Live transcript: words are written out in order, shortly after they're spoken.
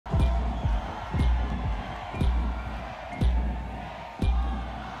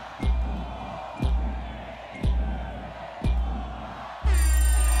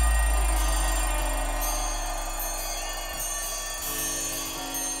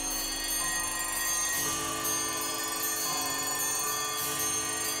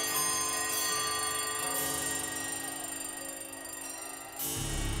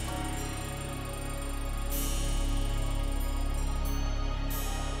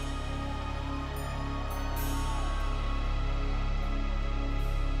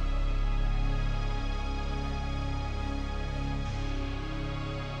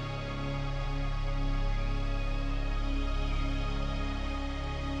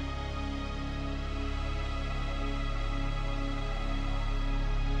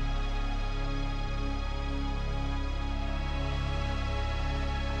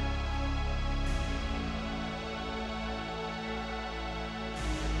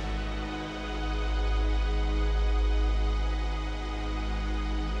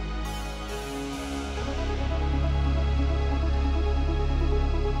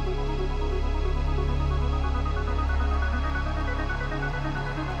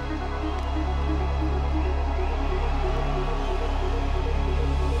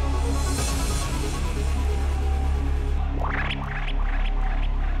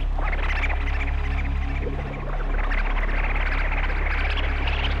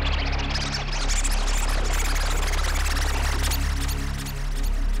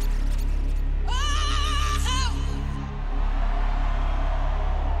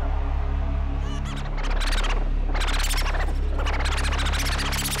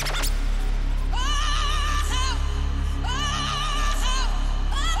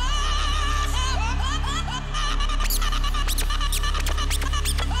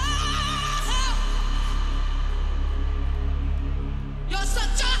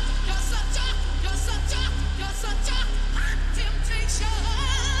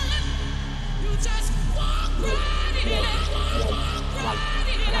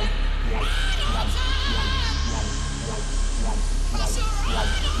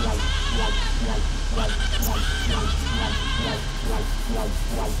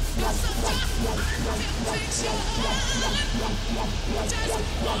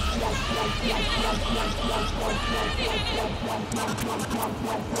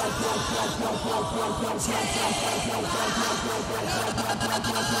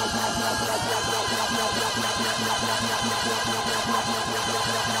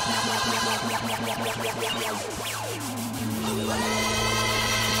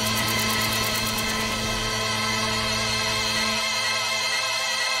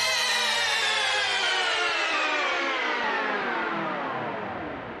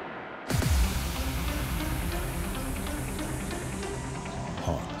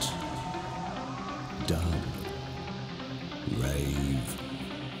Hot Dub Rave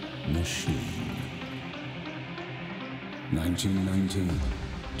Machine, 1919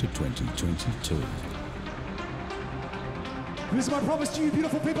 to 2022. This is my promise to you,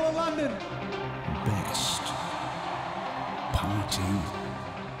 beautiful people of London. Best party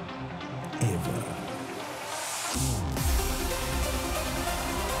ever.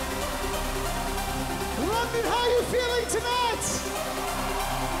 London, how are you feeling tonight?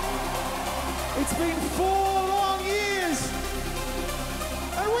 It's been 4 long years,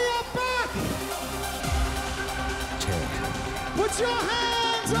 and we are back. 10. Put your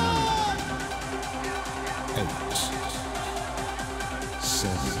hands on. 8, 7,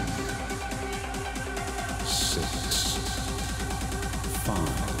 6, 5,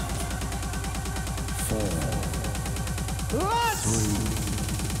 4, Let's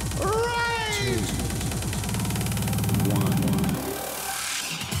 3, rave. 2, 1.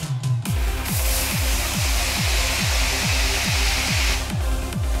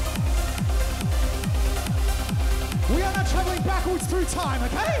 We are now traveling backwards through time,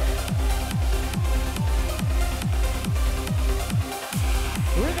 okay?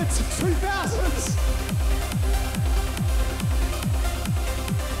 We're in the 2000s.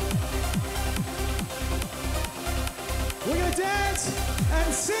 We're gonna dance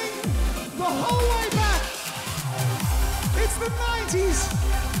and sing the Holloway back. It's the 90s.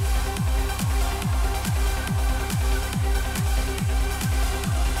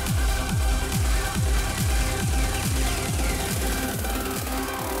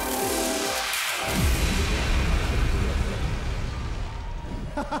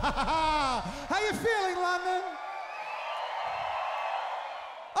 How you feeling, London?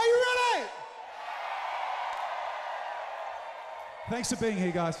 Are you ready? Thanks for being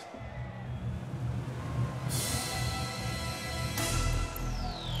here, guys.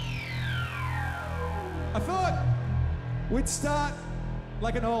 I thought we'd start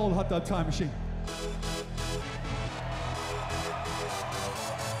like an old hot dub time machine.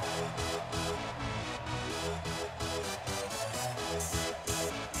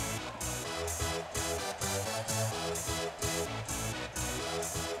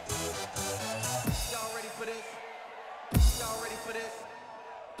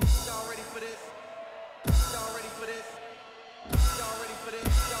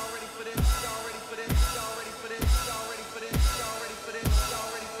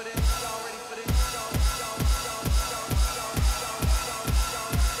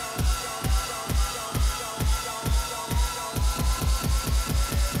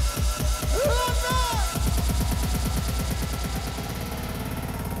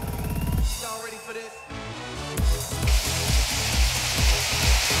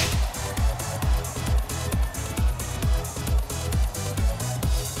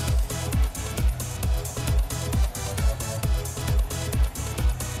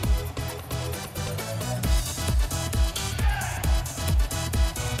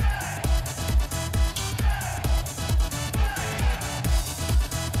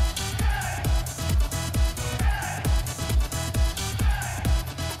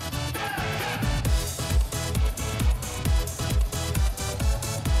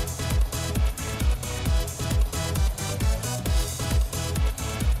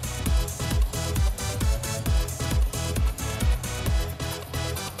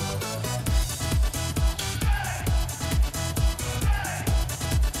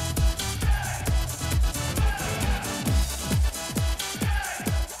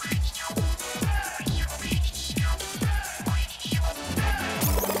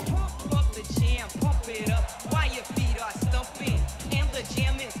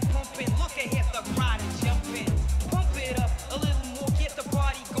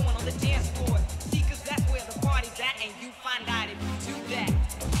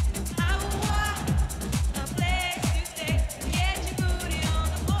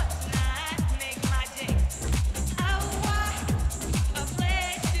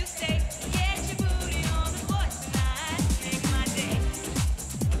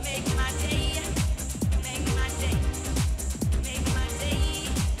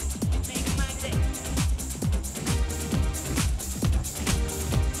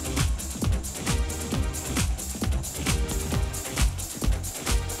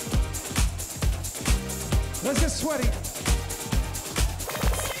 Let's get sweaty.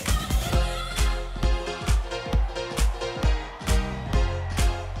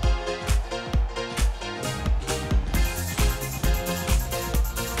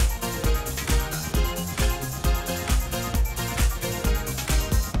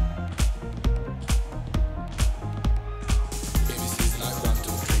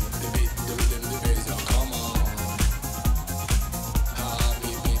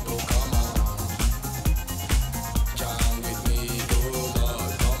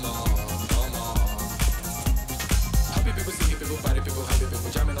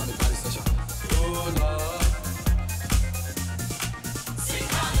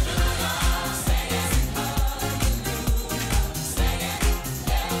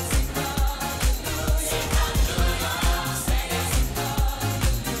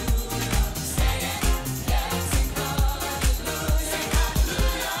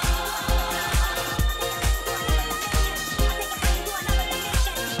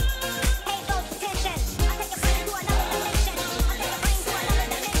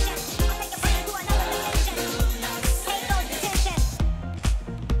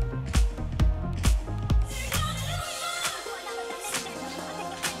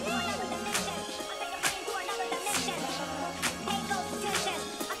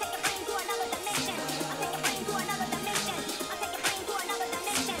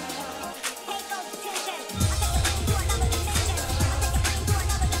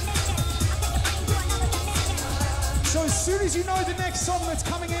 As soon as you know the next song that's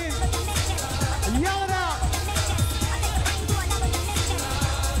coming in, yell it out.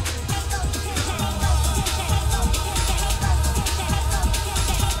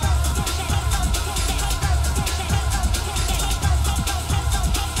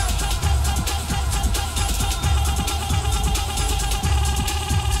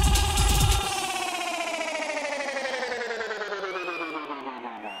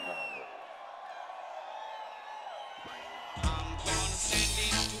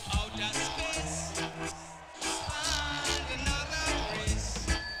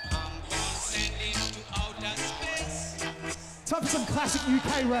 Time for some classic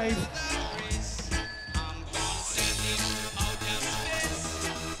UK rave.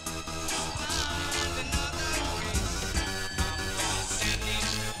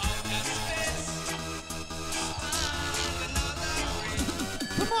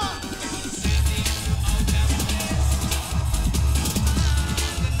 Come on!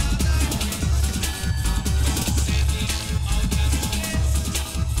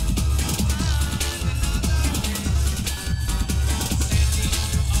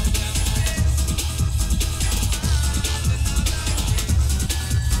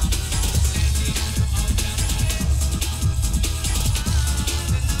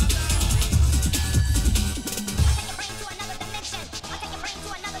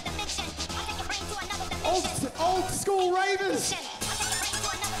 Old school ravers.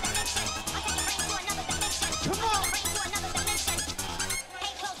 Come on.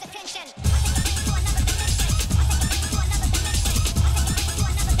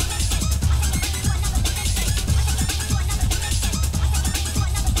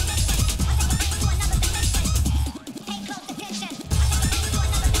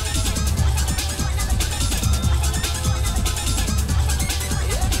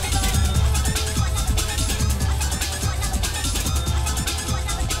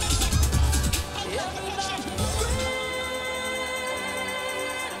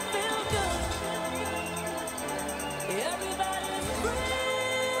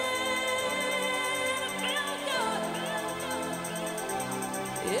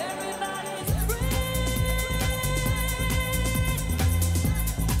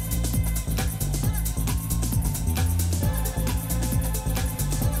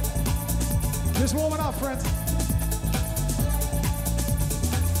 Just warming up, friends.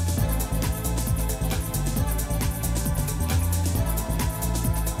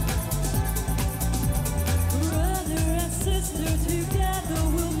 Brother and sister, together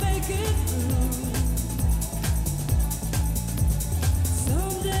we'll make it through.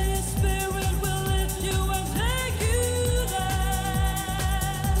 Someday a spirit will lift you and take you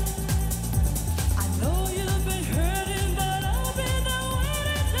there. I know you've been hurting, but I'll be there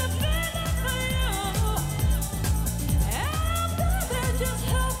waiting to be there for you. And I'll be there just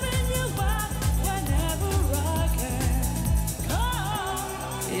helping you out whenever I can.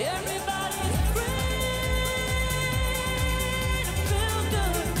 Come, everybody's free to feel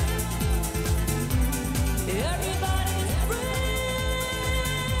good. Everybody's free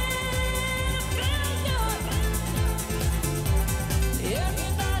to feel good.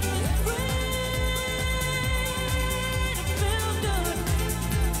 Everybody's free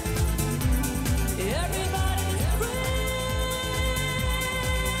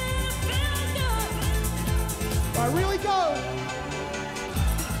Right, really go.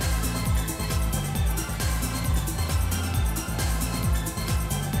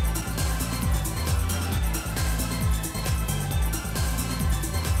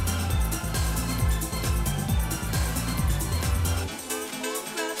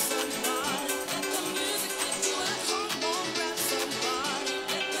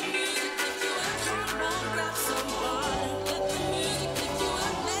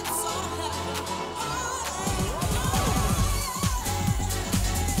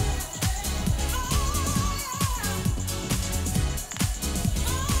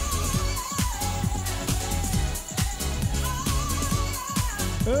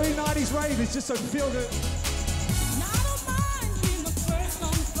 Early 90s rave is just so feel good.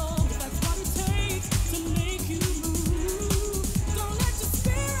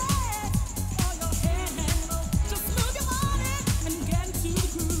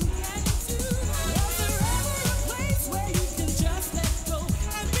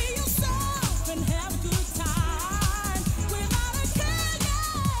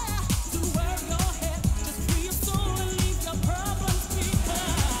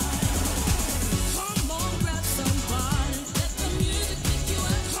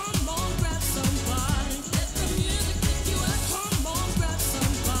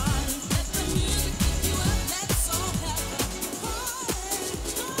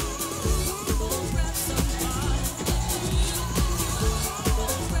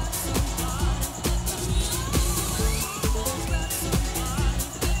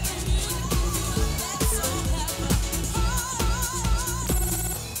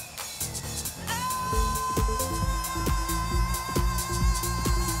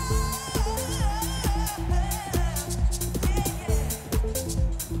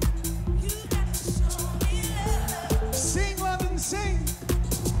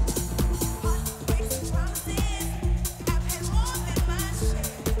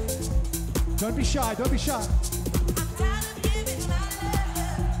 Don't be shy, don't be shy.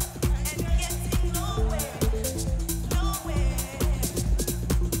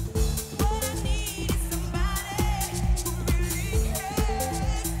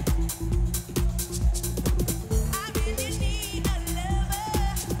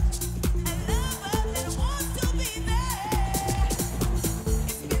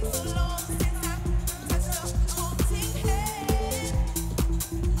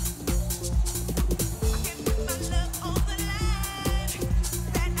 I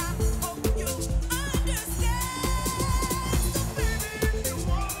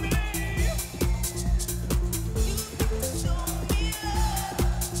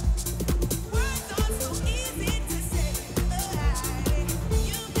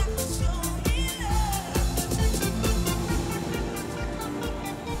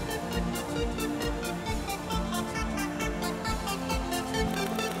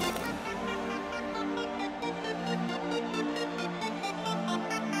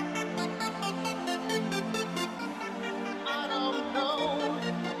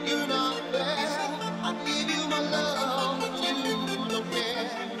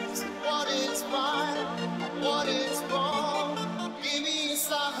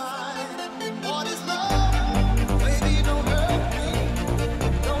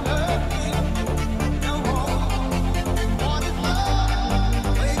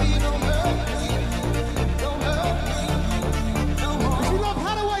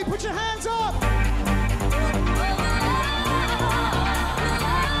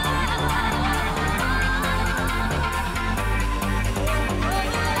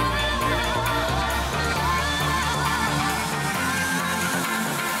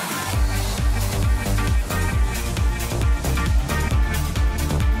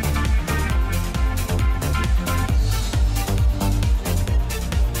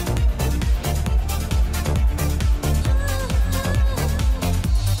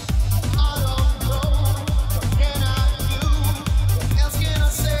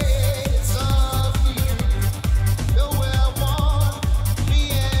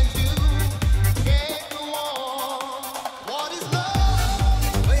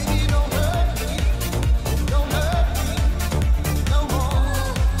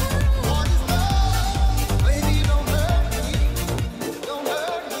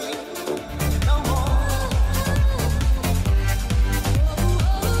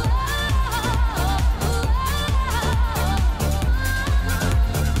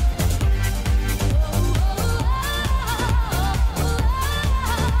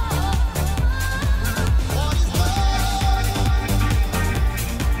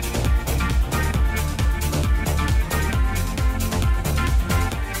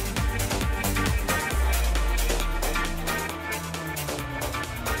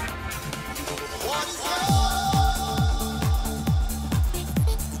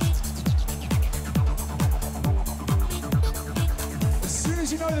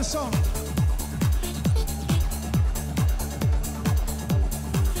the song.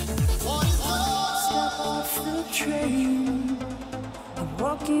 Step off the train. I'm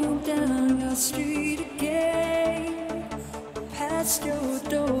walking down your street again, past your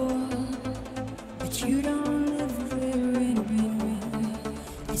door, but you don't live there anymore.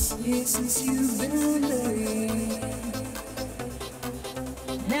 It's years since you've been there.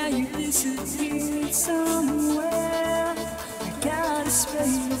 Now you disappeared somewhere. I got a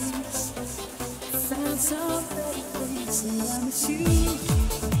space, found some better place, and I miss you.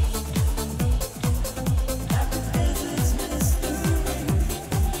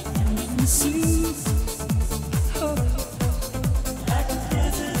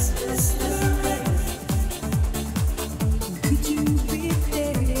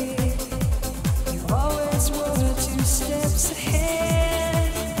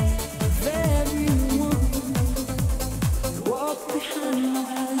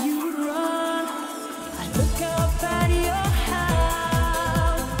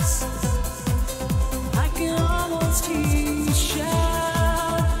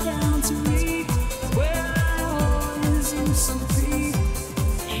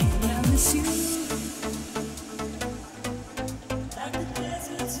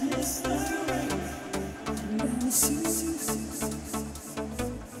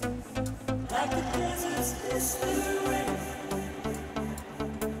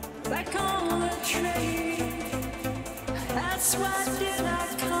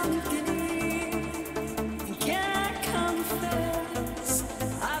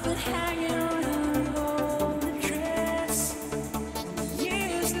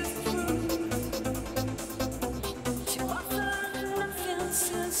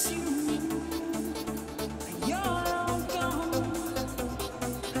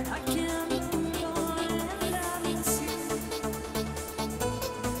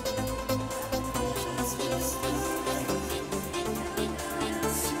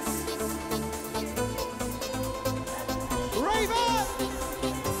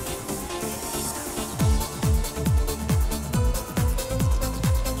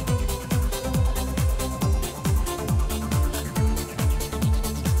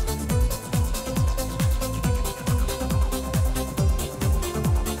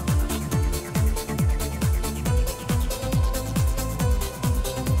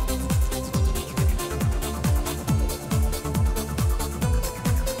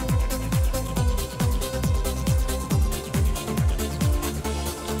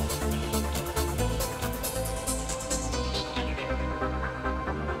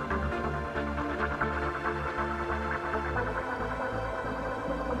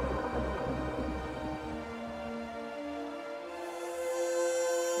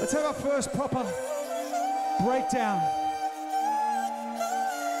 Let's have our first proper breakdown.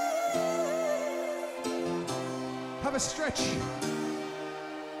 Have a stretch.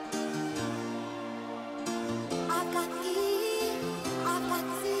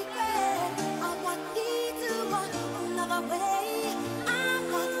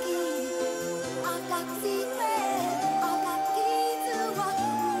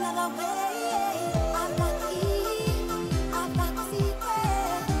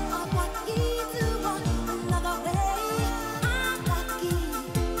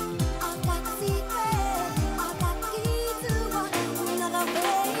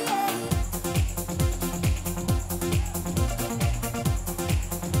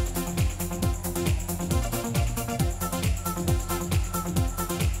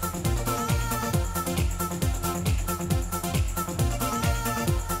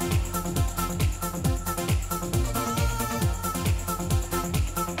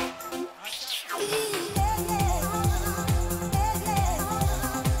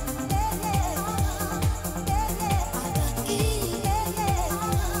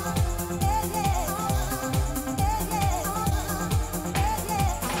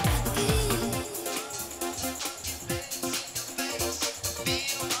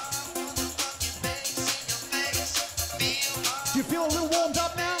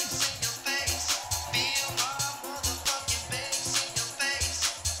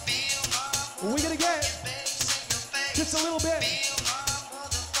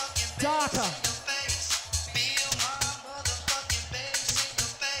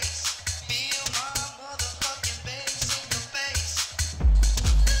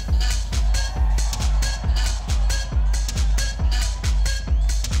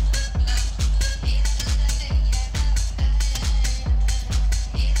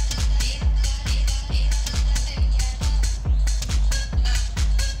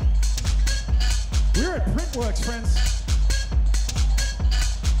 We're at Printworks, friends.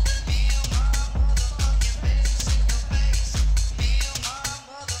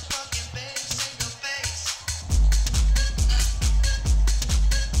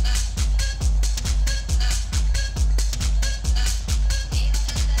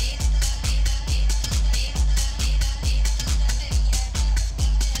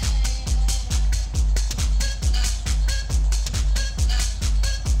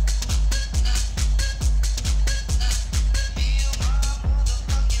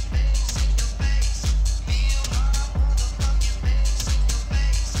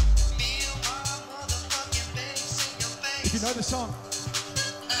 song.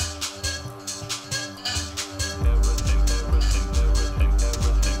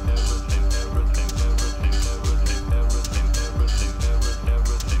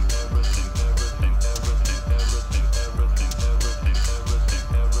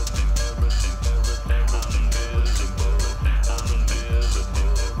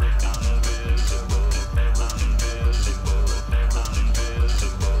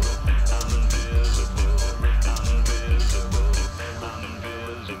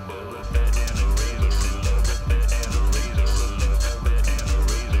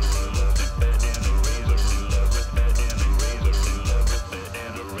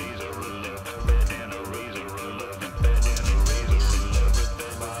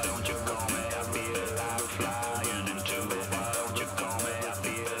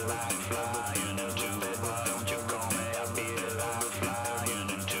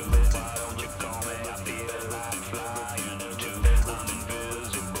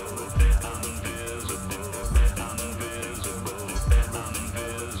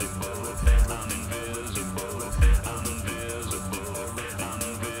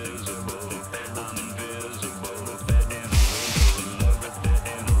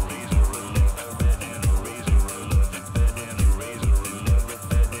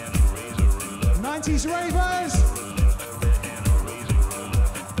 Ravers!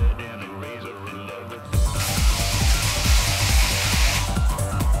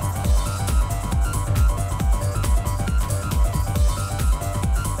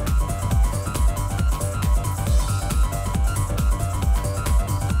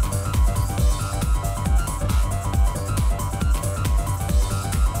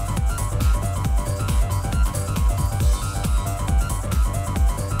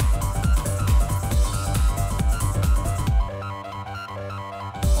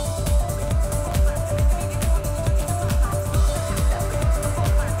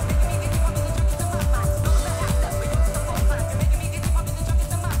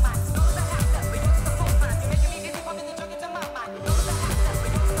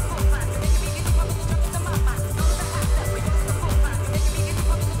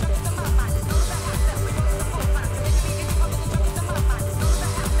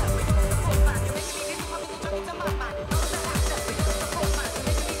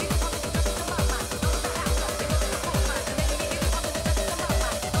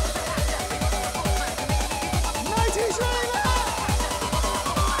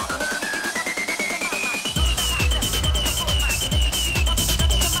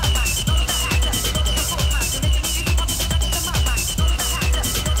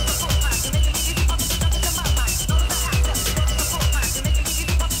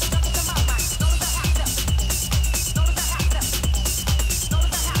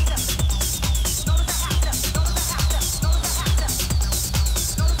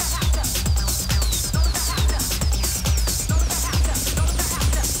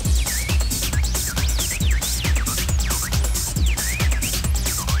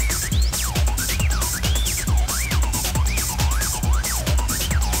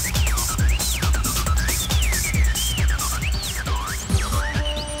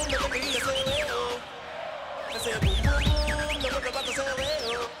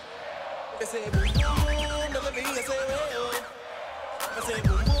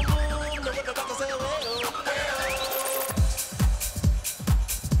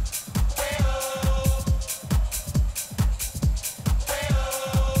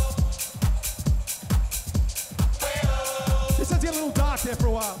 There for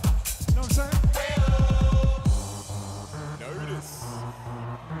a while. You know what I'm saying?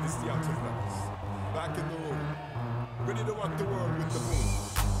 It's the Anthems. Back in the room. Ready to rock the world with the boom.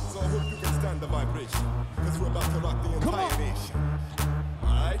 So I hope you can stand the vibration. Because we're about to rock the entire nation.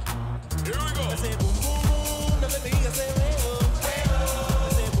 Alright? Here we go. I say boom boom boom. Now let me hear you say well.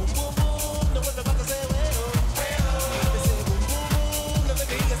 I say boom boom boom. Now we're about to say well. I say boom boom boom. Now let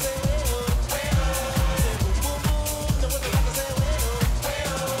me hear you say well. I say boom boom boom. Now we're about to say well.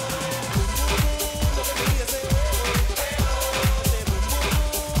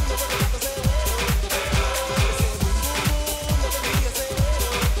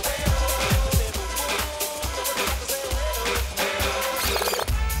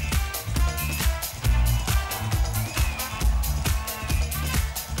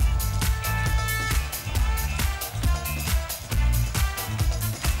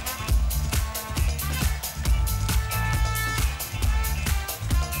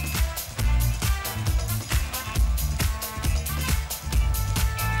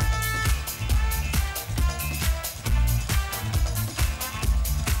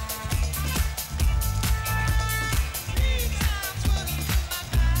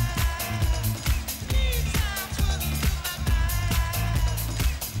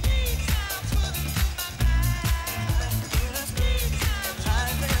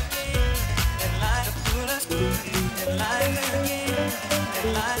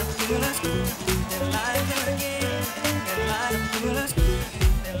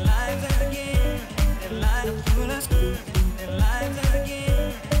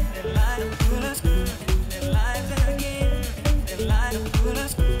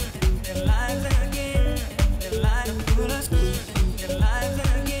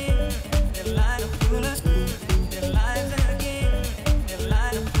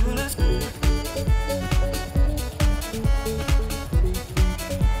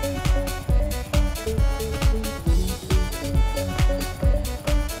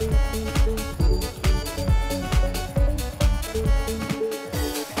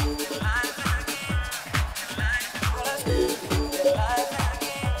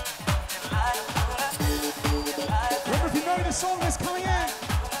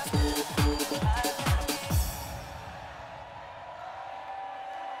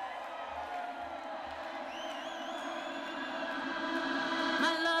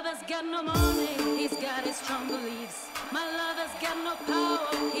 got no money, he's got his strong beliefs. My lover's got no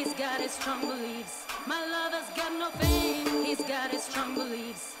power, he's got his strong beliefs. My lover's got no fame, he's got his strong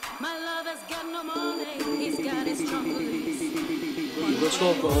beliefs. My lover's got no money, he's got his strong beliefs. He will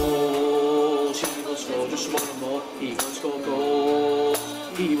score goals, he will score just more and more. He will score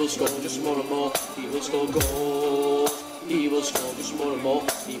goals, he will score just more and more. He will score goals, he will score just more and more.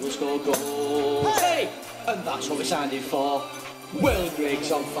 He will score goals. Hey! And that's what we signed him for. World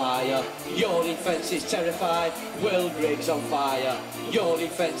Rig's on fire, your defence is terrified. World Rig's on fire, your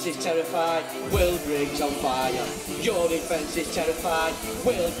defence is terrified. World Rig's on fire, your defence is terrified.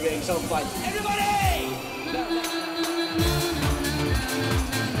 World Rig's on fire. Everybody!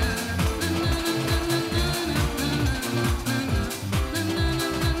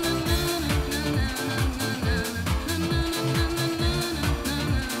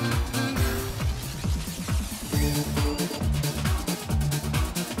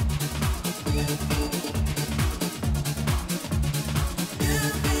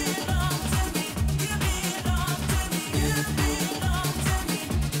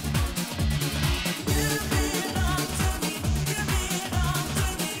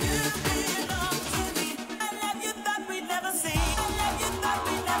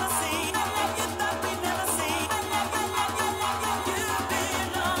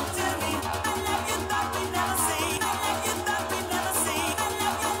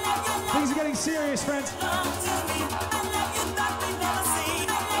 Serious, friends. Once again,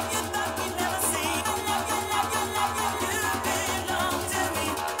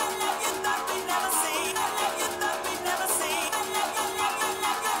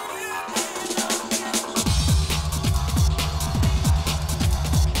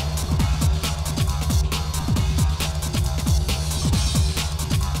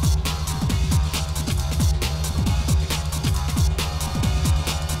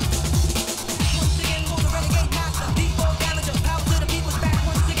 for the renegade.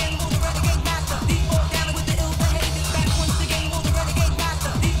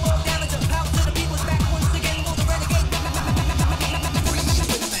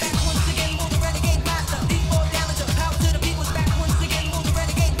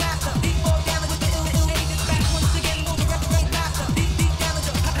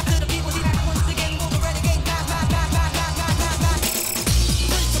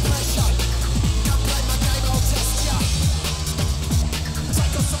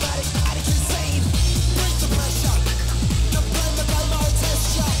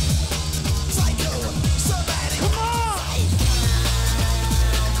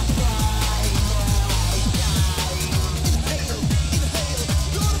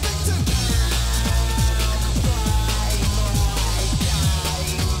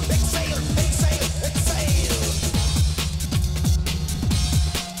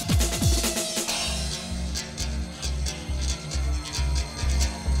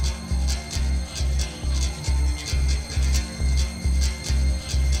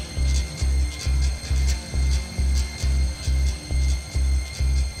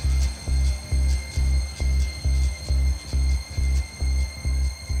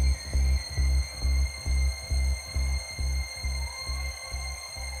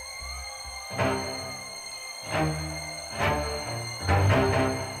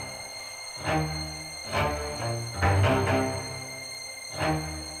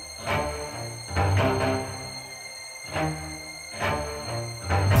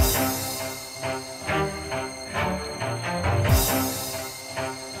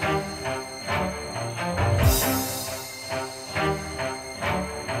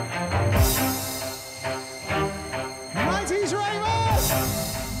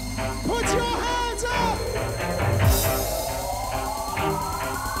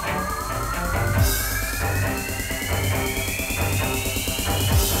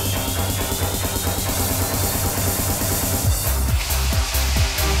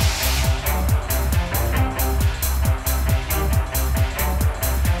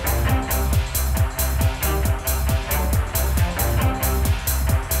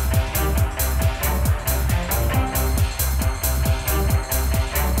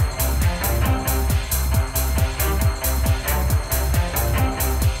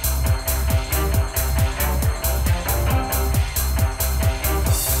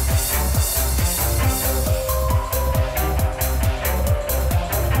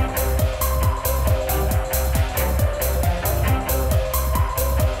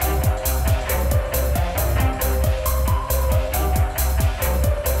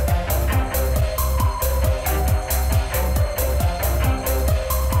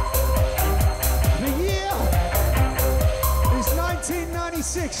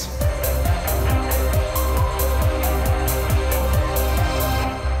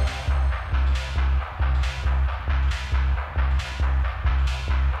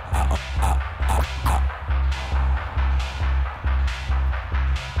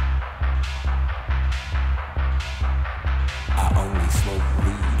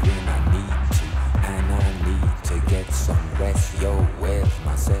 Yo, where's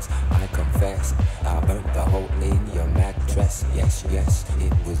my cess? I confess, I burnt the hole in your mattress. Yes, yes,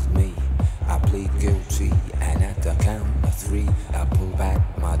 it was me. I plead guilty, and at the count of 3, I pull back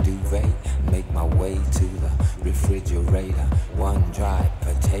my duvet, make my way to the refrigerator. One dry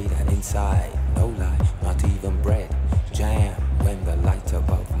potato inside, no lie, not even bread. Jam when the light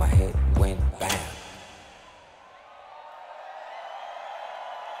above my head went bam.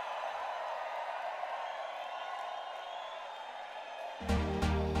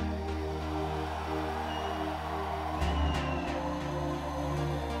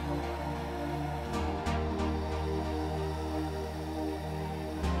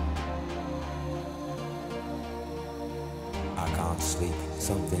 Sleep,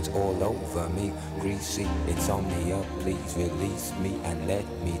 something's all over me, greasy insomnia, please release me and let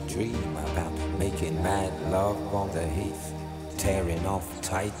me dream about making mad love on the heath, tearing off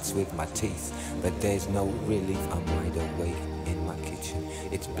tights with my teeth, but there's no relief. I'm wide awake in my kitchen,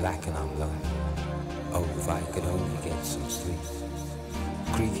 it's black and I'm lonely. Oh, if I could only get some sleep.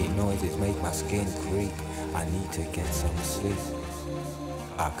 Creaky noises make my skin creep, I need to get some sleep.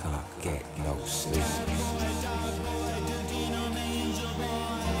 I can't get no sleep.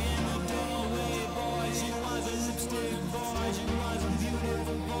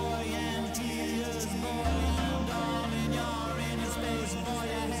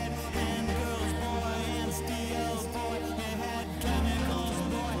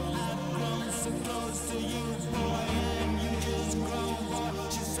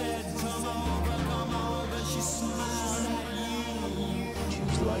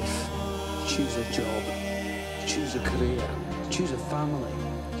 Choose a job, choose a career, choose a family,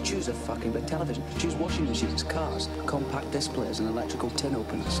 choose a fucking big television, choose washing machines, cars, compact displays and electrical tin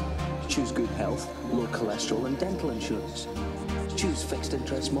openers. Choose good health, low cholesterol and dental insurance. Choose fixed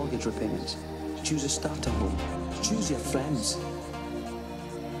interest mortgage repayments. Choose a starter home. Choose your friends.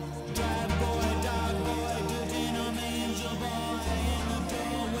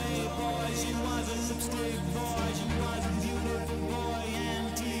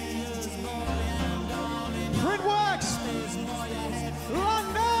 Printworks,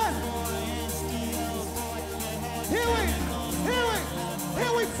 London.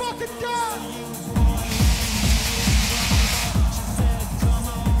 Here we fucking go.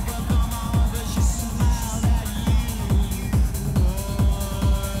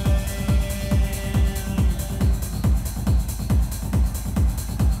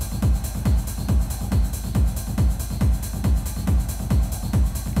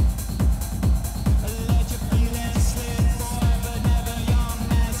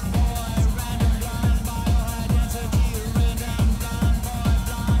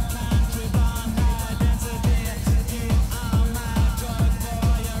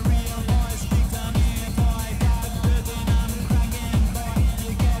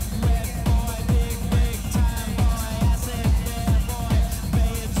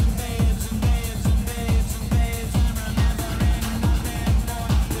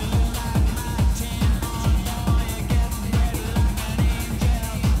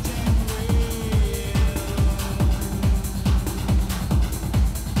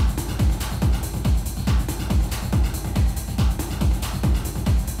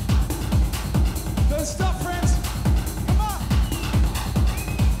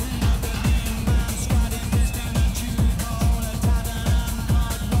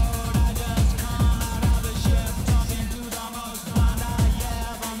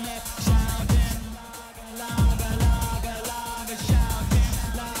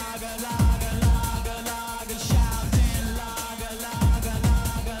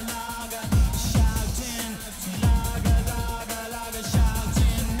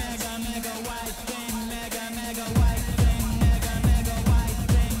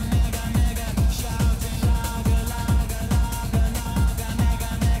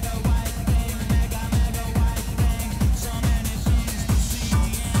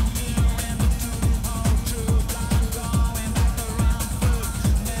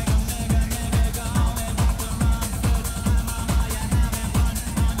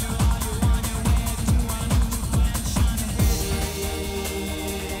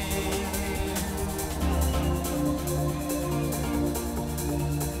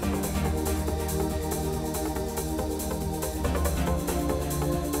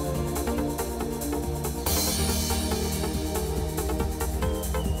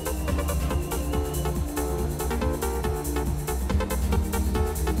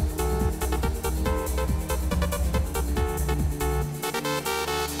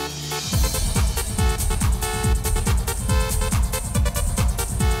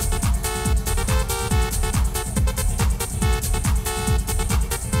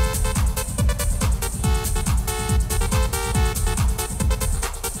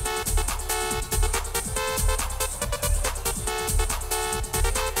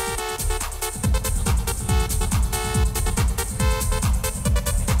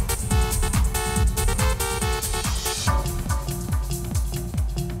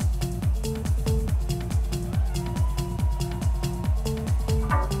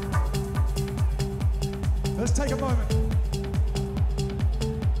 Let's take a moment.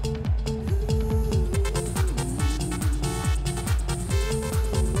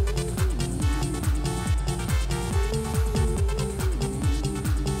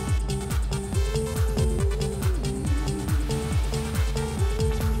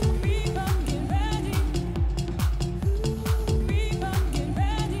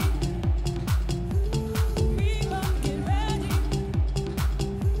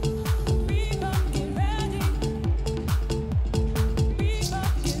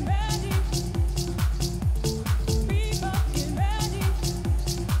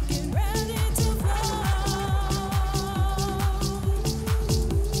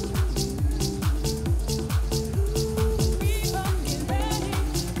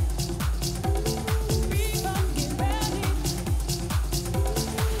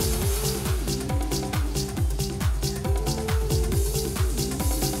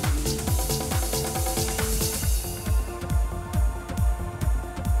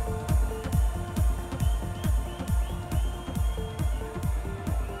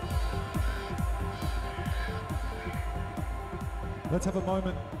 Let's have a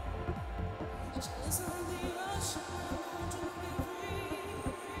moment.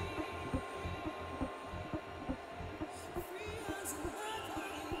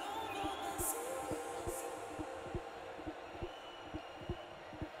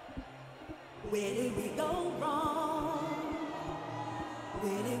 Where did we go wrong?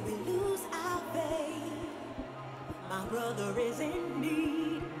 Where did we lose our faith? My brother is in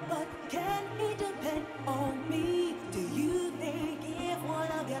need, but can he depend on me? Do you think if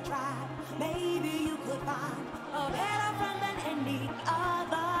one of you tried, maybe you could find a better friend than any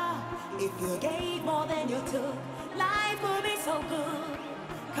other? If you gave more than you took, life would be so good.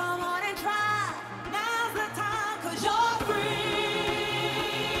 Come on and try, now's the time, 'cause you're free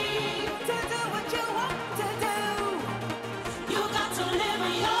to do what you want to do. You got to live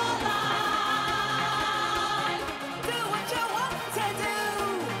your life, do what you want to do.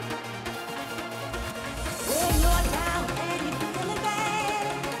 When you're down and you're feeling bad,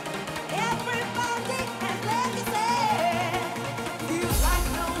 everybody has left you sad. Feels like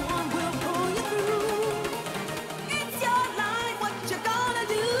no one will pull you through. It's your life, what you gonna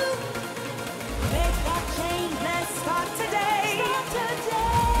do? Make that change, let's start today.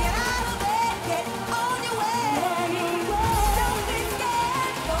 Get out of bed, get on your way. Don't be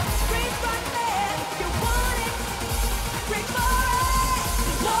scared, don't reach right there. If you want it, reach for it.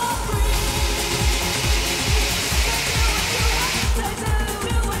 You're free to do what you want to do.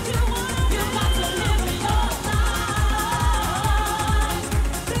 You got to live your life.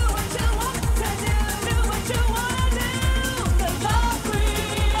 Do what you want to do. Do what you want to do. 'Cause you're free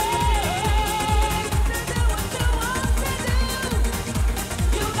to do what you want to do.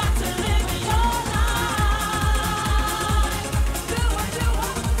 You got to live your life. Do what you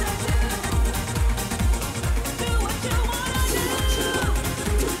want to do. Do what you want to do. Do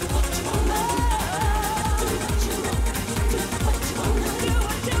what you want to do. Do what you want to do. Do what you want to do.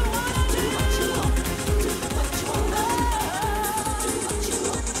 Do what you want to do. Do what you want to do.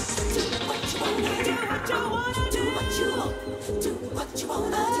 Do what you want to do. Do what you want to do. Do what you want to do. Do what you want to do. Do what you want. Do what you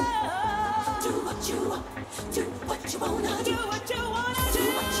want to do. Do what you want. Do what you want to do. Do what you want to do. Do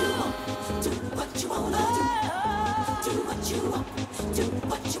what you want. Do what you want to do. Do what you want. Do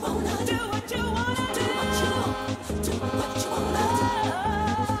what you want to do. Do what you want to do. Do what you want.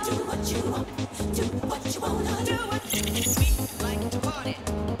 Do what you want. Do what you want to do. We like to party.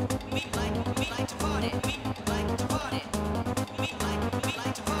 We like to party. We like to party. We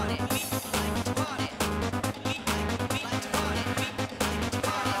like to party. We like to party. We like to party. We like to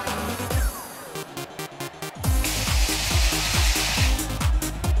party.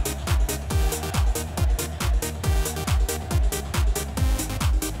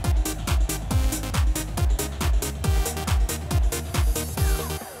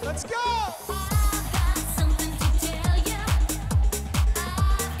 Let's go! Something to tell ya.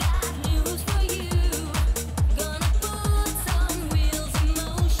 I've got news for you. Gonna put some wheels in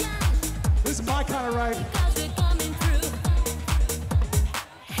motion. This is my kind of rave. 'Cause we're coming through.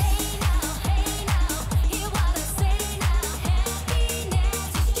 Hey now, hear what I say now.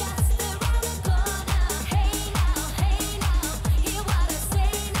 Happiness is just around the corner. Hey now, hear what I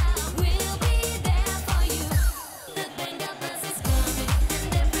say now. We'll be there for you. The band of us is coming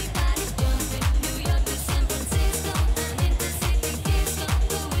and everybody's jumping. New York to San Francisco and intercity disco.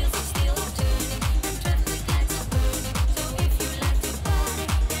 The wheels are still turning and traffic lights are burning. So if you like to party,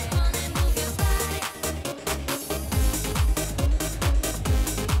 get on and move your body.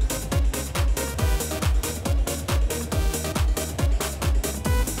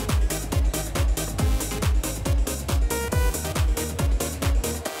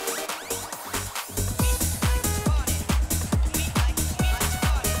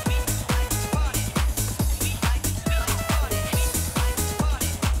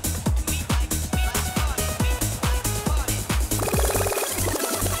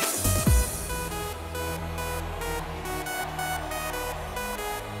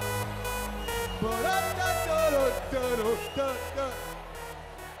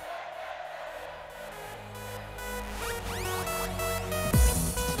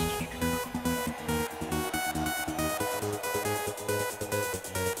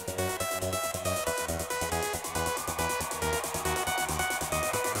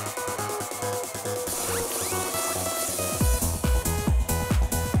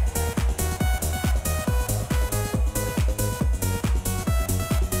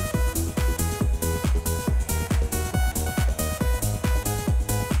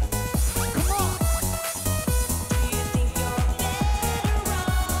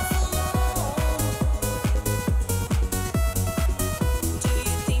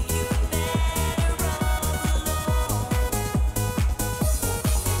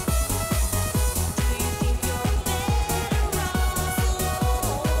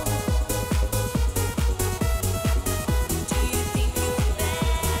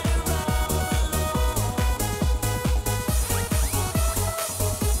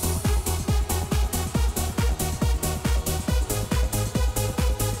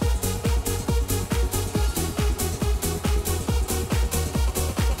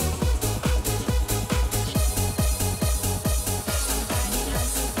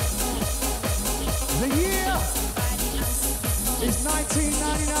 is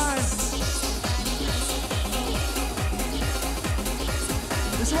 1999.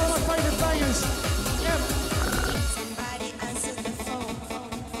 This is one of my favorite bangers ever. Somebody answer the phone.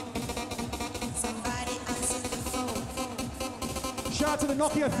 Somebody answer the phone. Shout out to the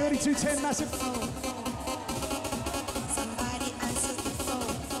Nokia 3210 massive. Somebody answer the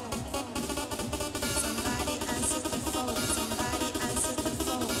phone. Somebody answer the phone. Somebody answer the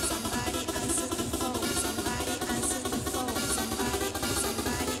phone. Somebody answer the phone. Somebody answer the phone.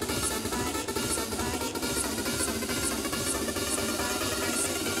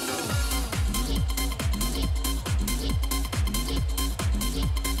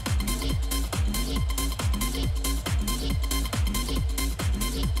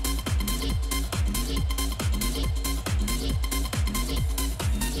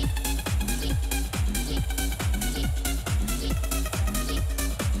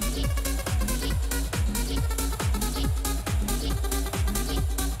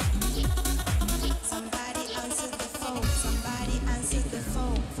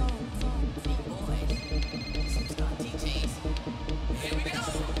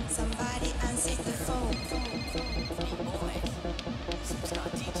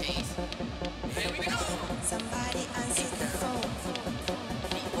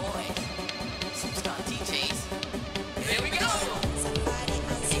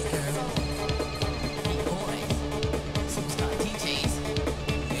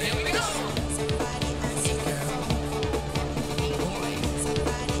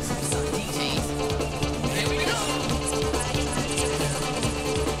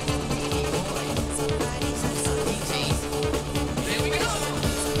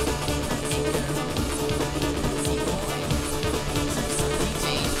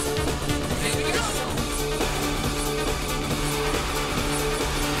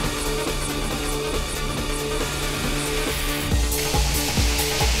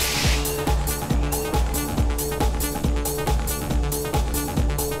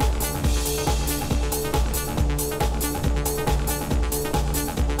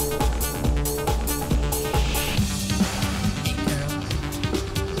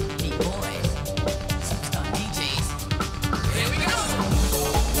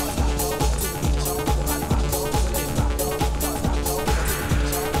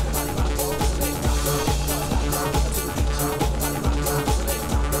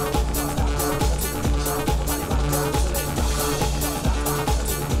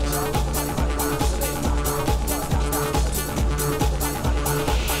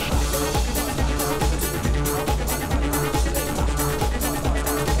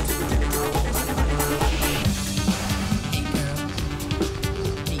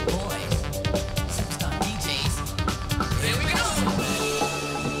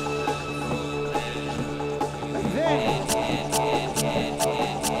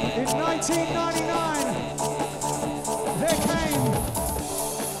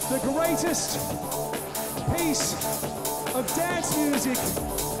 greatest piece of dance music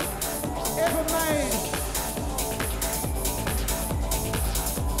ever made.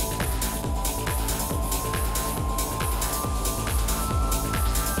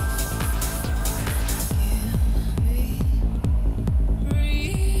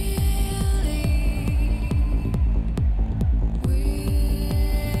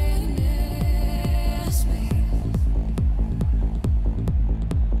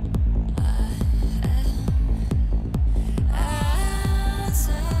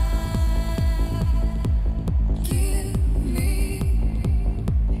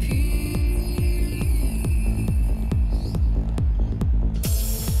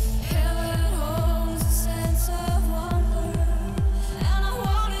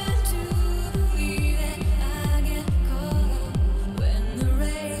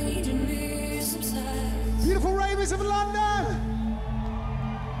 Beautiful ravers of London,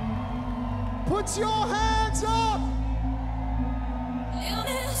 put your hands up. In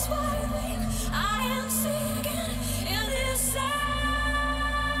this whirling, I am sinking. In this silence,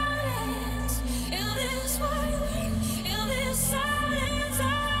 in this whirling, in this silence,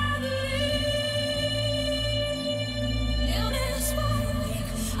 I believe. In this whirling,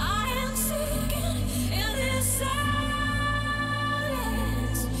 I am sinking. In this silence,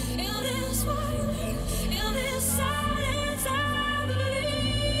 in this whirling, in this silence, I believe.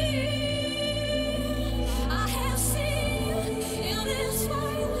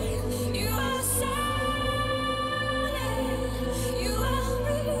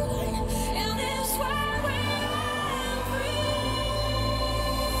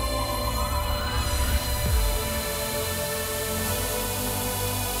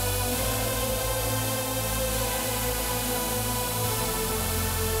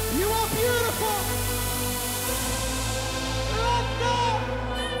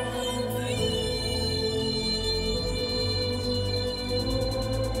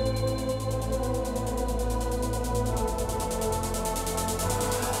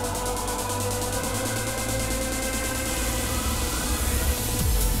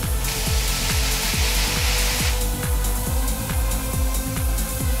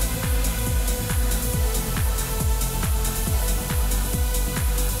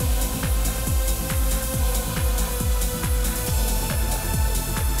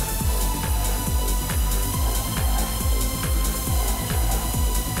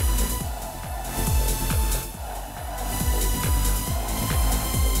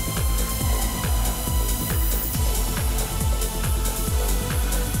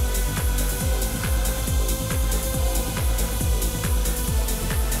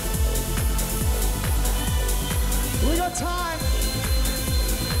 time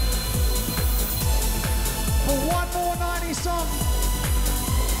for one more 90s song.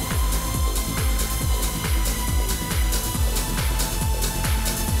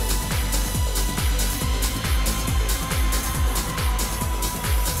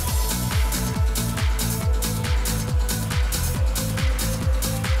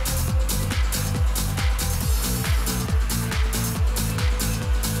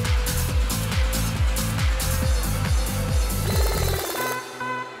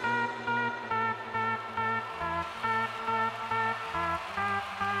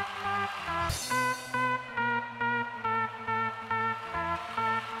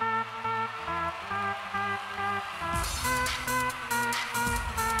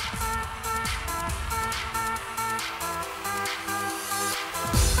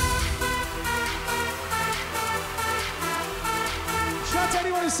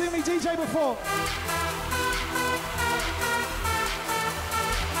 Seen me DJ before.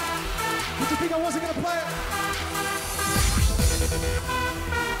 Did you think I wasn't gonna play it?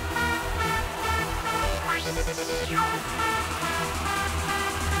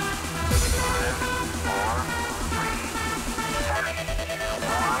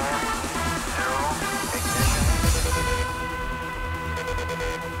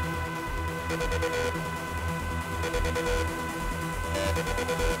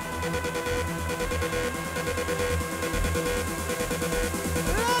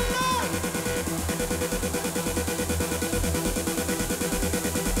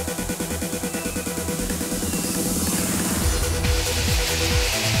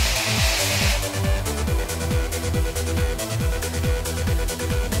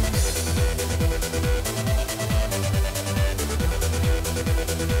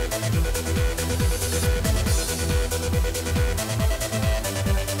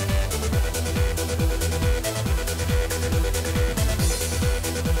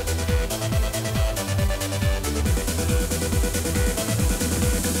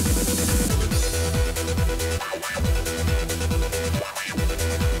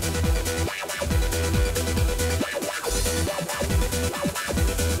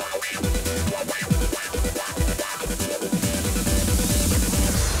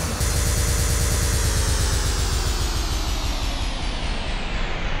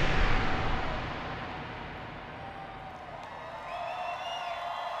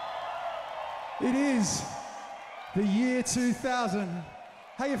 It is the year 2000.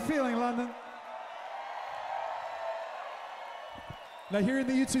 How you feeling, London? Now here in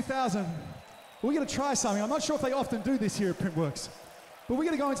the year 2000, we're gonna try something. I'm not sure if they often do this here at Printworks, but we're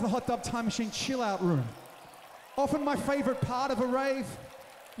gonna go into the Hot Dub Time Machine chill out room. Often my favorite part of a rave.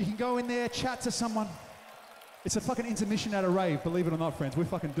 You can go in there, chat to someone. It's a fucking intermission at a rave, believe it or not, friends. We're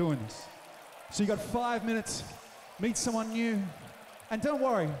fucking doing this. So you got 5 minutes, meet someone new, and don't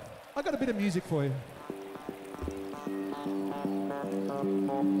worry, I got a bit of music for you.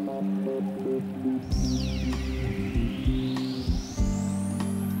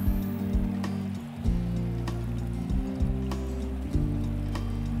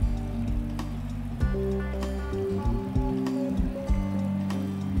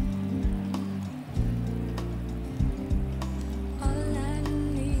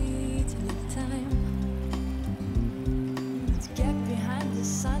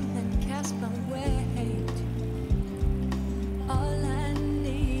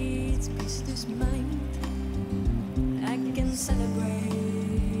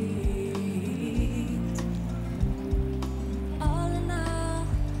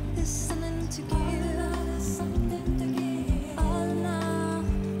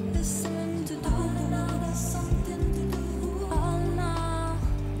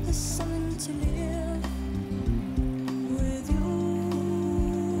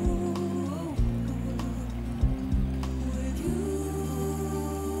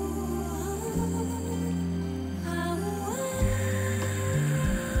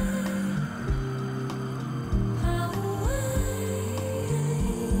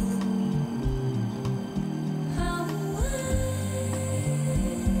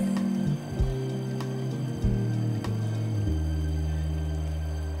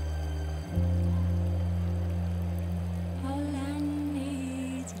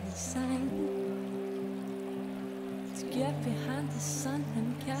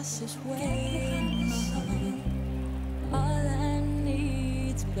 His way. All I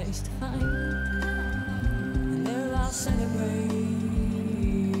need's a place to find, and there I'll celebrate.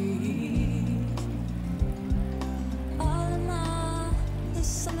 All now, there's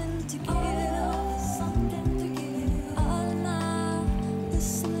something to give. Something to give. All now, there's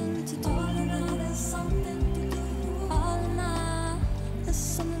something to do. All now, there's something to do. All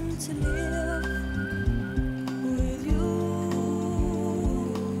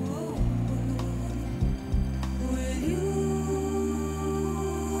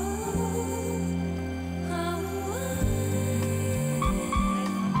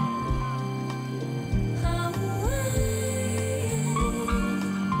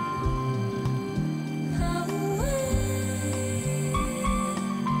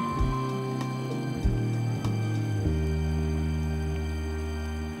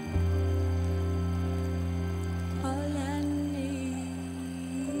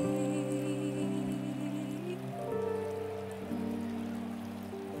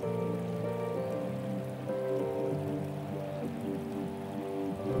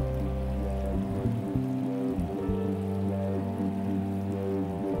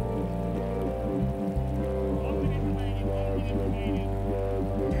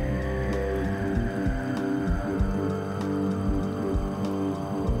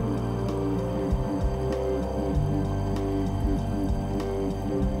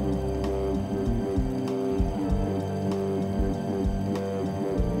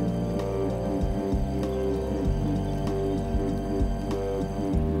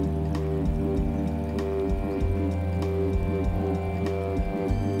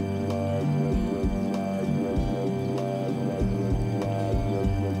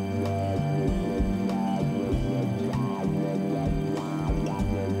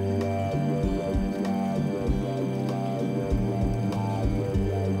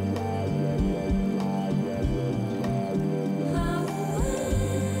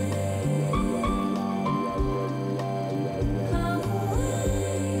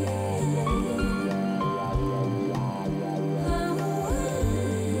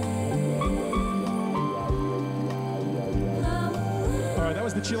Anyway, that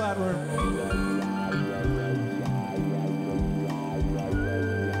was the chill out room.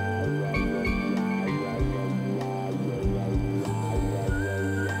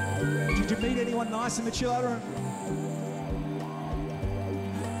 Did you meet anyone nice in the chill out room?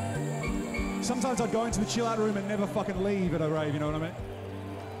 Sometimes I'd go into the chill out room and never fucking leave at a rave, you know what I mean?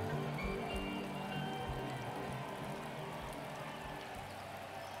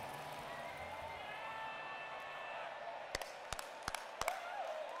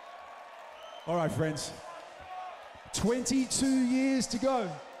 All right, friends. 22 years to go.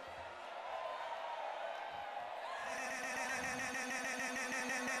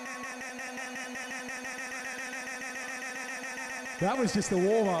 That was just the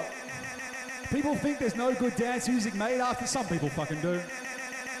warm-up. People think there's no good dance music made after. Some people fucking do.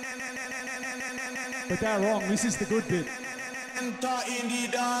 But they're wrong. This is the good bit. Enter in the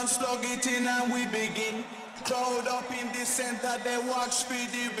dance, plug it in and we begin. Crowd up in the center, they watch for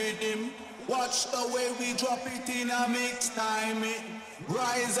the rhythm. Watch the way we drop it in a mix time.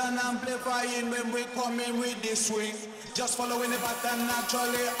 Rise and amplifying when we come in with the swing. Just following the pattern,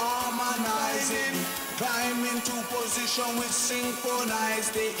 naturally harmonizing. Climb into position, we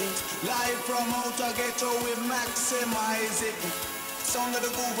synchronize it. Live from outer ghetto, we maximize it. Sound of the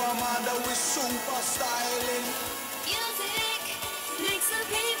groove armada, we super styling. Music makes the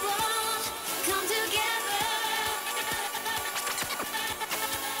people come together.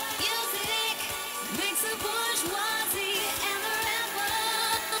 Music makes the bourgeoisie and the rebel.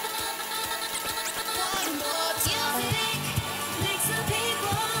 One more time. Music makes the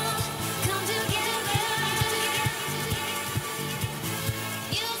people come together.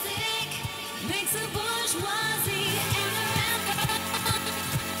 Music makes the bourgeoisie and the rebel.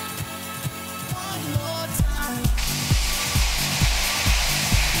 One more time.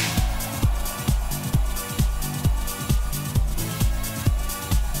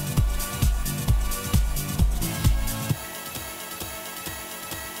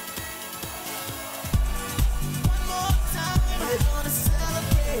 One more time. We're gonna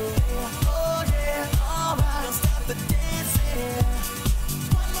celebrate. Oh yeah, alright. Don't stop the dancing.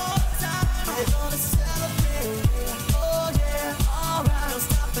 One more time. We're gonna celebrate. Oh yeah, alright. Don't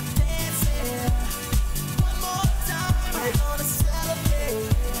stop the dancing. One more time. We're gonna celebrate.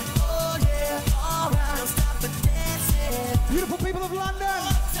 Oh yeah, alright. Don't stop the dancing. Beautiful people of London,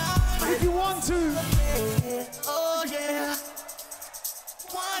 if you want to. Oh yeah.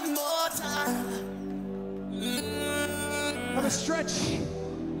 One more time. Have a stretch.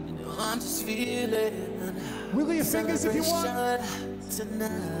 I'm just feeling Wiggle your fingers if you want.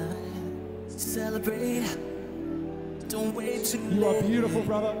 tonight. Celebrate. Don't wait too You are late. beautiful,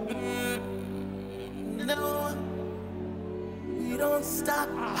 brother. No, we don't stop.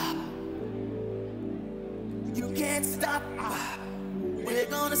 You can't stop. We're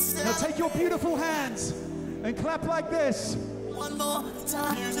gonna Now celebrate. take your beautiful hands and clap like this. One more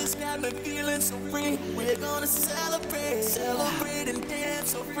time. Music's got me feeling so free. We're gonna celebrate, celebrate and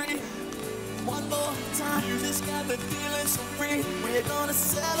dance so free. One more time. Music's got me feeling so free. We're gonna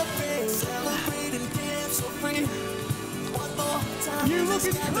celebrate, celebrate and dance so free. One more time. You look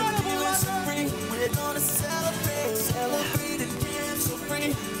Music's got me incredible, feeling so London. free. We're gonna celebrate, celebrate and dance so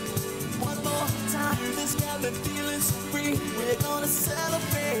free. One more time. Music's got me feeling so free. We're gonna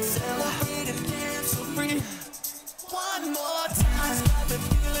celebrate, celebrate and dance so free. One more time. It's got me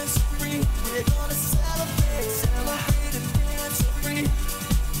feeling so free. We're gonna celebrate, celebrate and dance so free.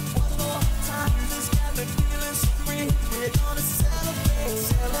 One more time. It's got me feeling so free. We're gonna celebrate,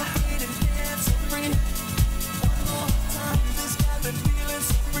 celebrate and dance so free. One more time. It's got me feeling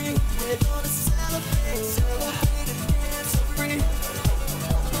so free. We're gonna celebrate, celebrate and dance so free.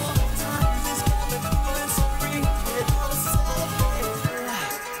 One more time. It's got me feeling so free. We're gonna celebrate.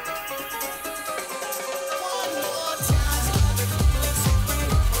 One more time. It's got me feeling so free.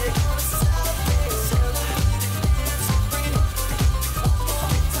 We're gonna celebrate, celebrate and dance so free. One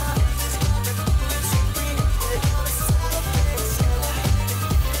more time. It's got me feeling so free. We're gonna celebrate,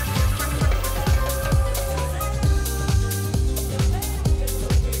 celebrate.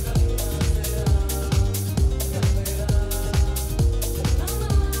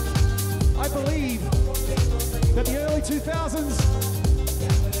 I believe that the early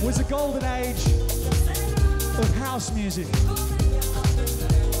 2000s was a golden age of house music.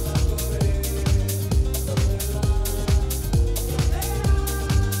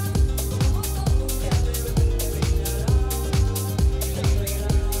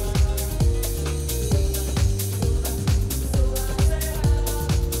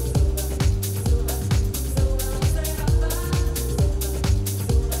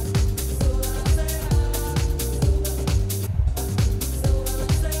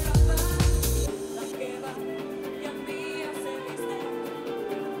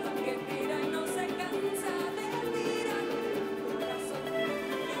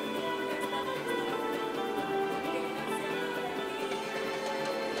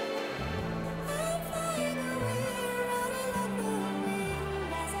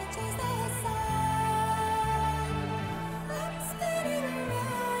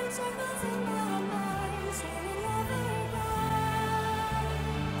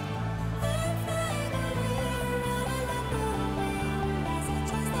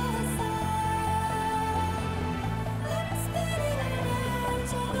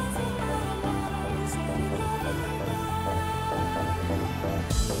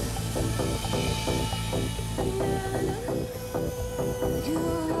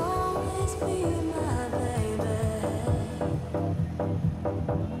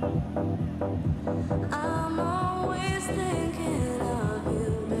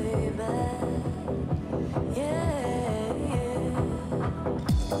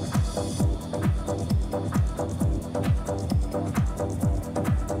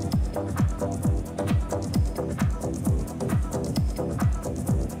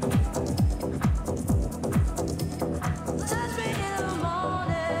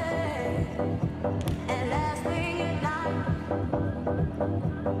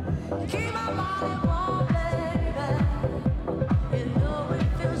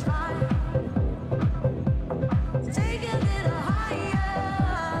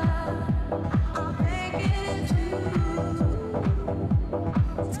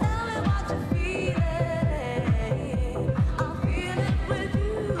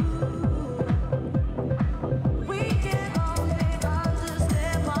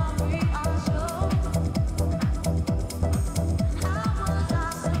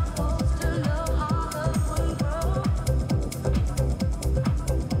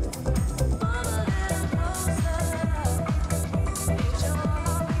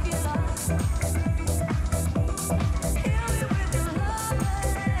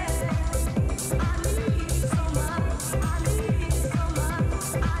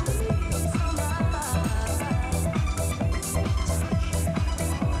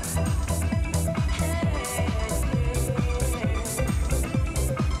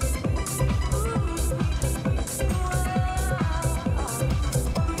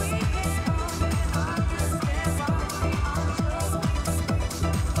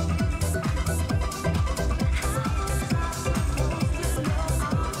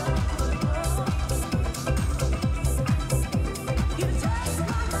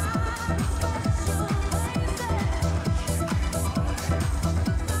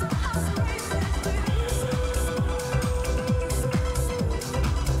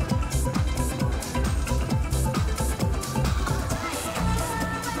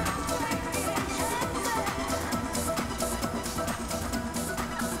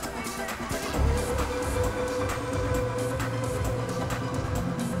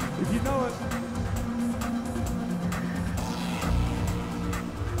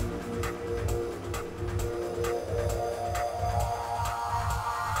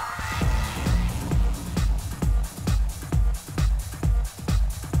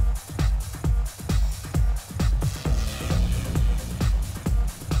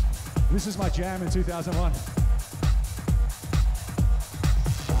 This is my jam in 2001.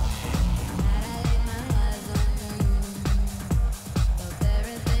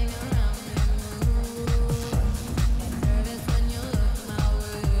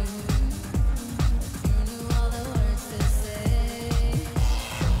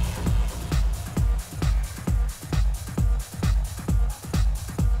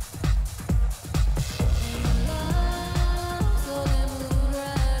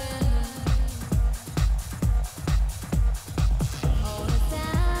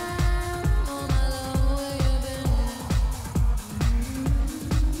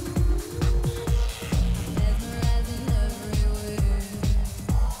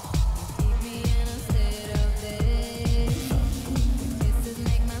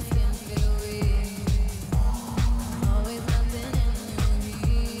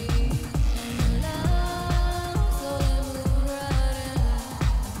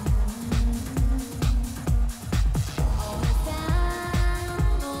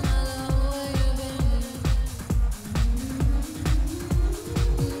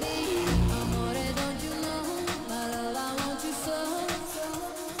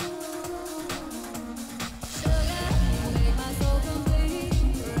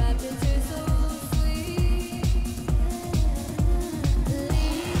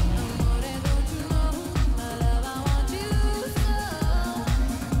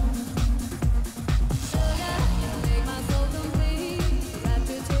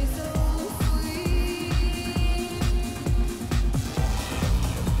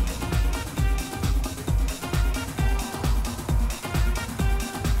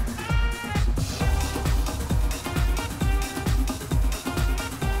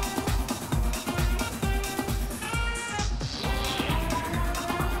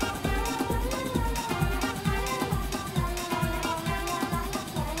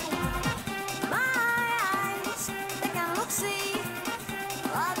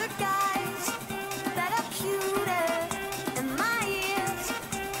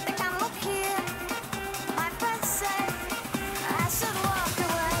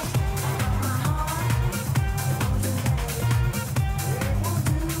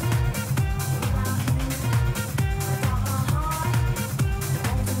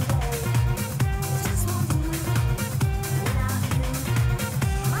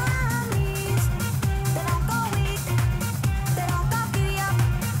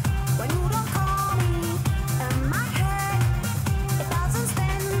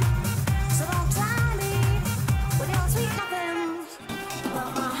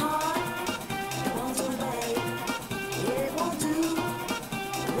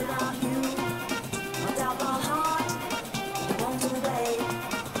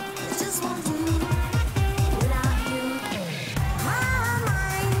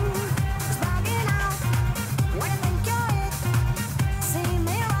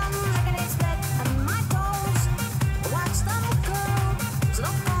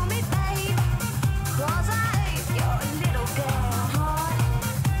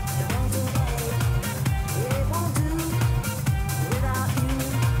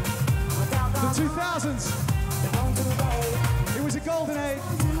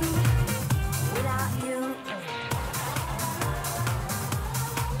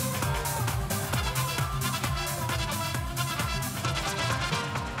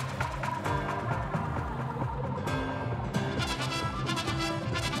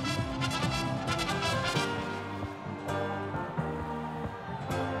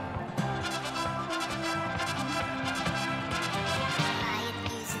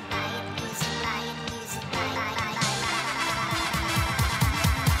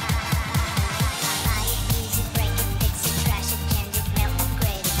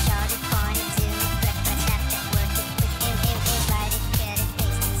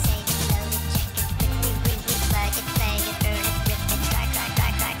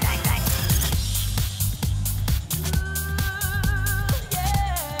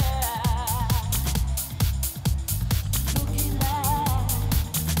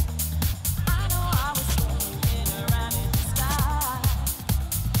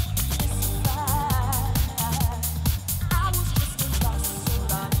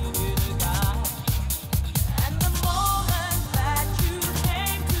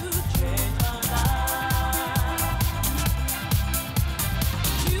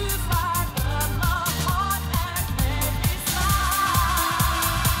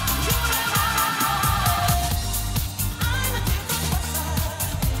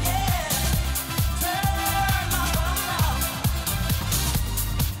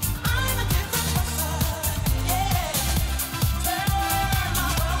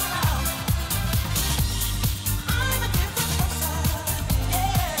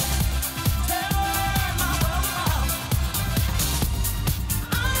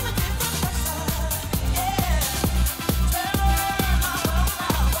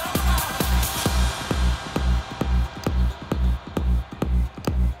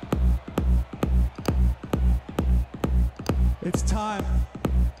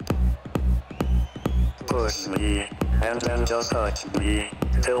 push me, and then just touch me,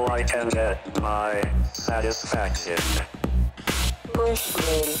 till I can get my satisfaction. Push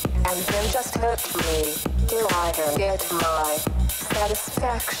me, and then just hurt me, till I can get my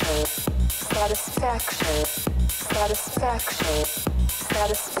satisfaction. Satisfaction. Satisfaction.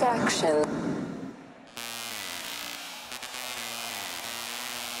 Satisfaction.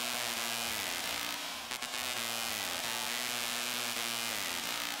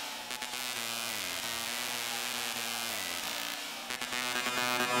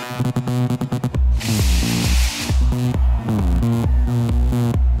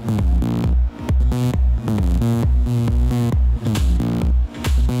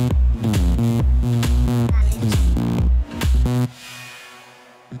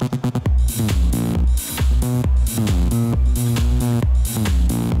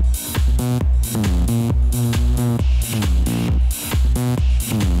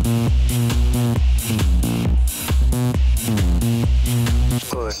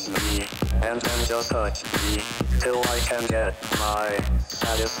 Push me, and then just touch me, till I can get my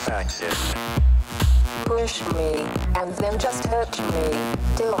satisfaction. Push me, and then just hurt me,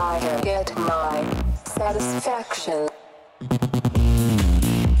 till I can get my satisfaction.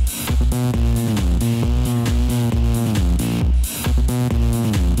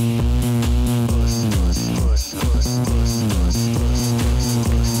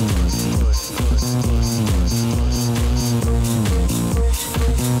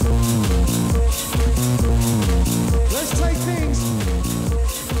 Let's take things.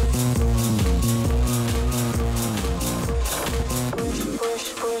 Push,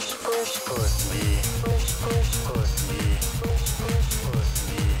 push, push. Push me, Push, push, push me, push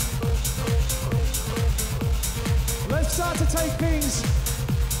me. Let's start to take things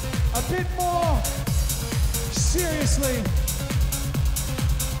a bit more seriously.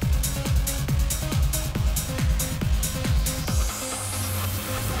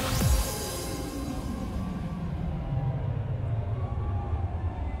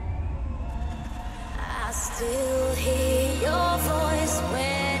 I still hear your voice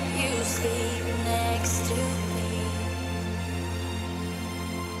when you sleep next to me.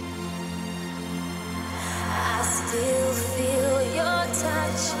 I still feel your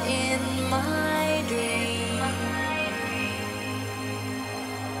touch in my dream.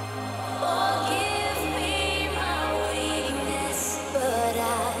 Forgive me my weakness, but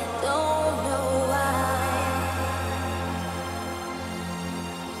I don't know why.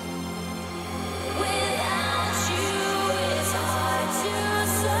 Without you, it's hard to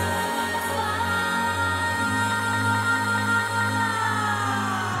survive.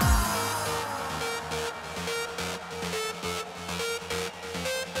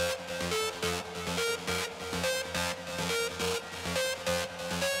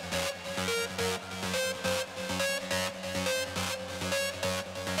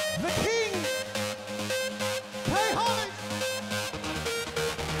 The king. Pay homage.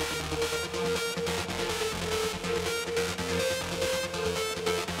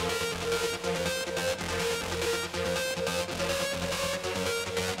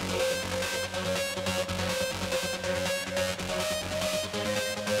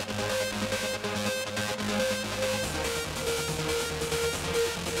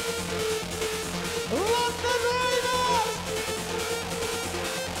 Rock the Ravers!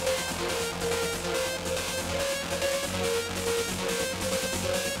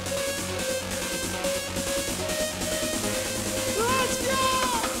 Let's go!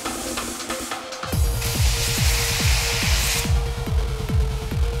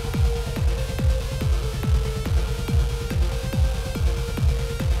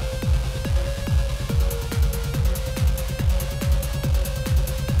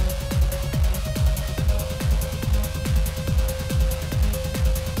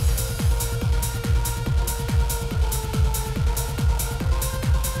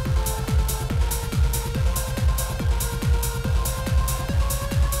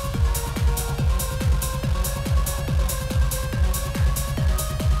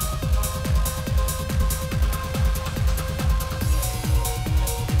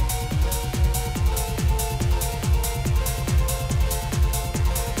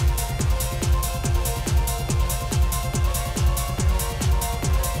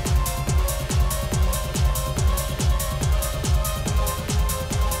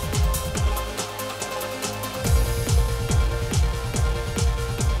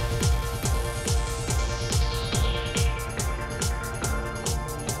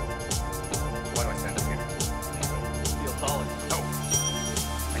 Why do I stand here? Feel taller. No.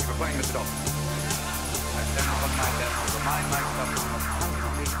 Thank you for playing, Mr. Dalton. I stand up on my desk to remind myself of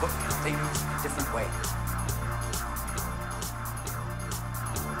constantly look at things a different way.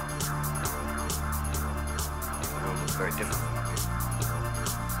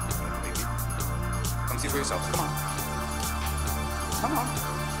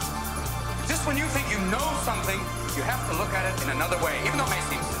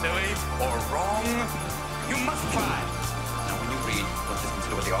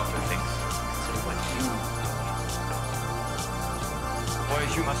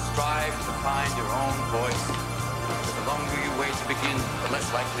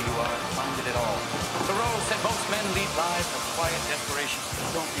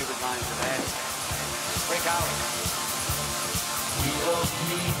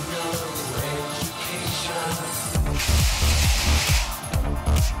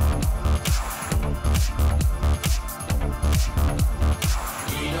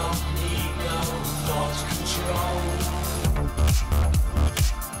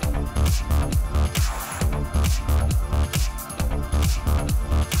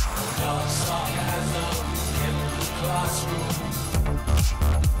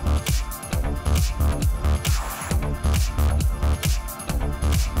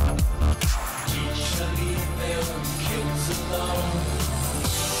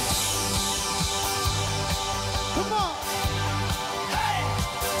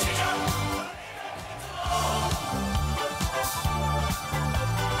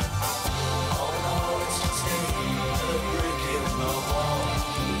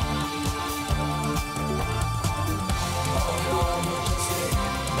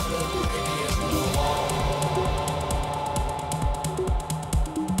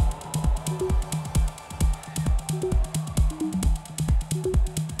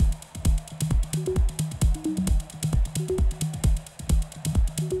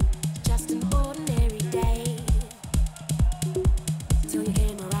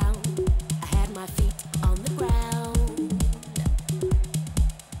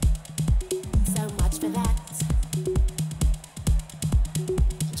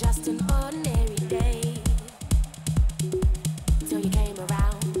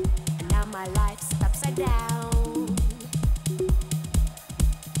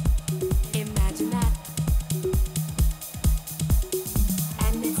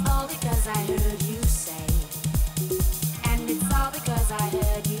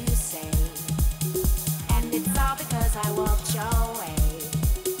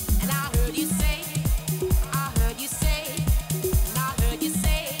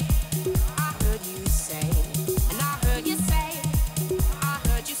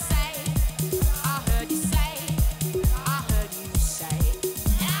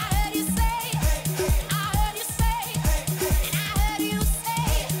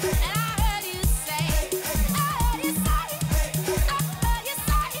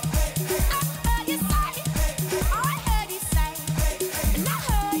 heard you say, and I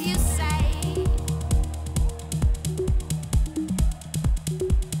heard you say.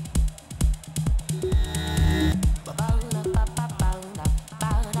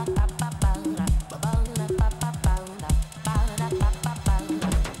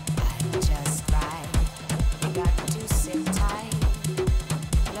 Just right, you got to sit tight.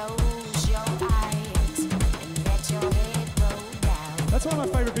 Close your eyes and let your head go down. That's one of my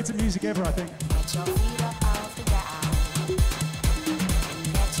favorite bits of music ever, I think. Let your feet up off the ground and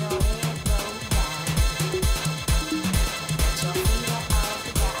let your head go down. Let your feet up off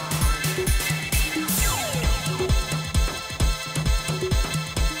the ground.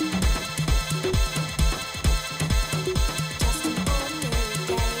 Just an ordinary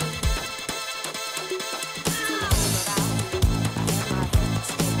day.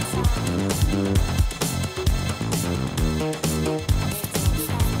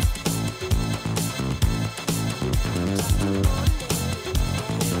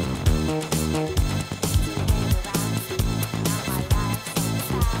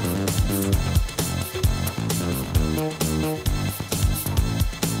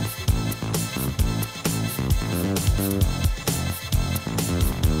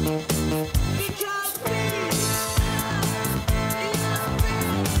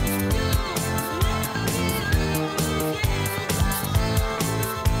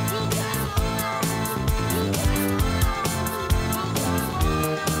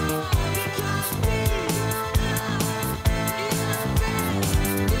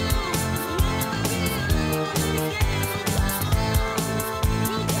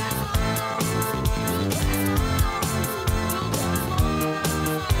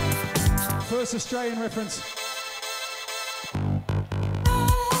 First Australian reference.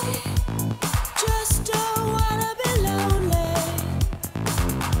 Just don't wanna be lonely,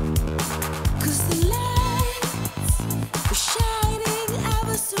 'cause the lights were shining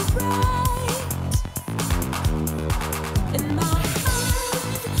ever so bright.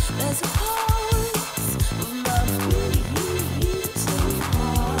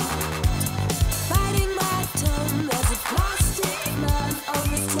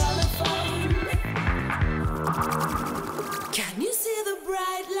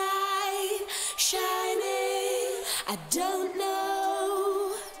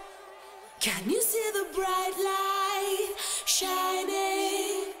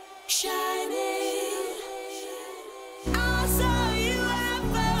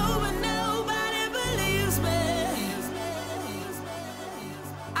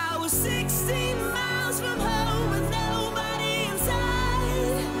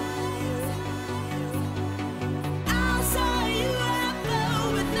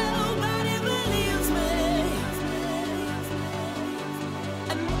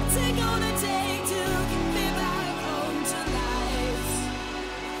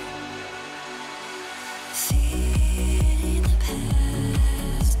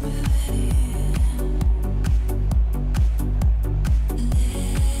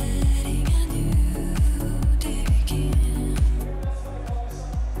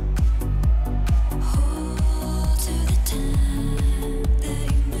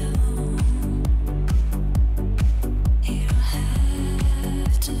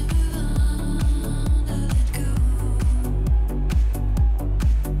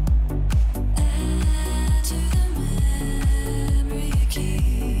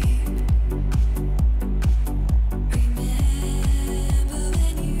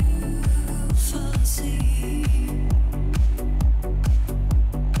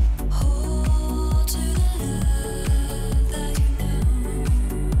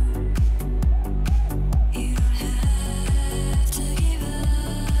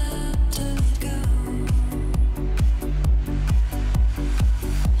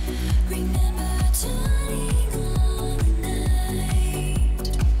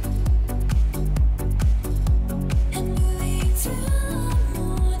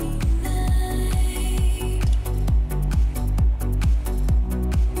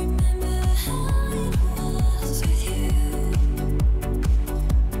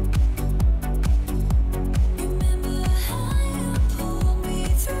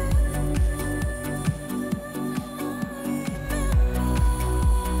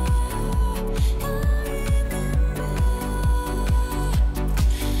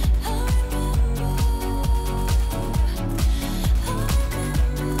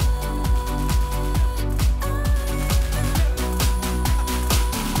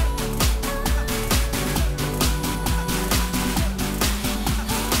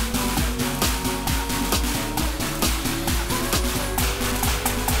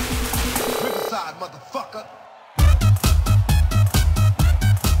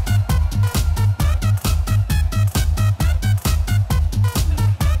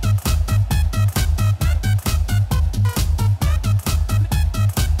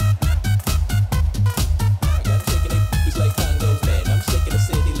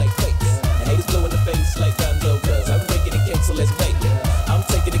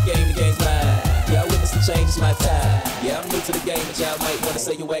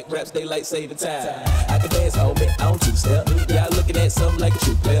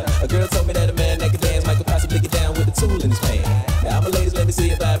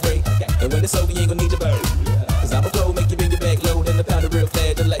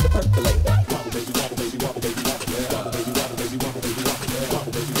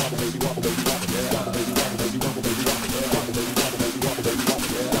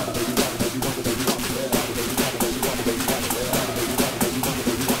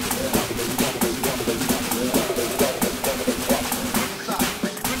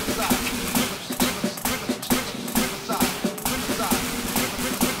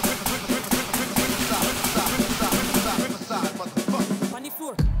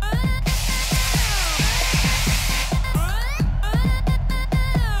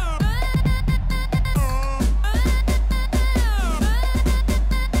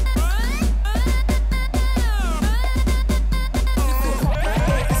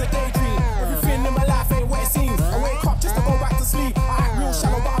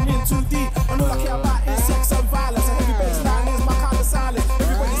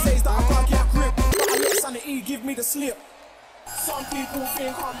 Slip. Some people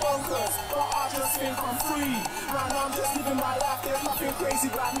think I'm bonkers, but I just think I'm free. Man, I'm just living my life, there's nothing crazy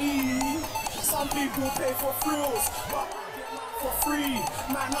about me. Some people pay for thrills, but I get mine for free.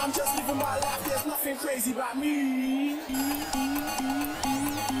 Man, I'm just living my life, there's nothing crazy about me.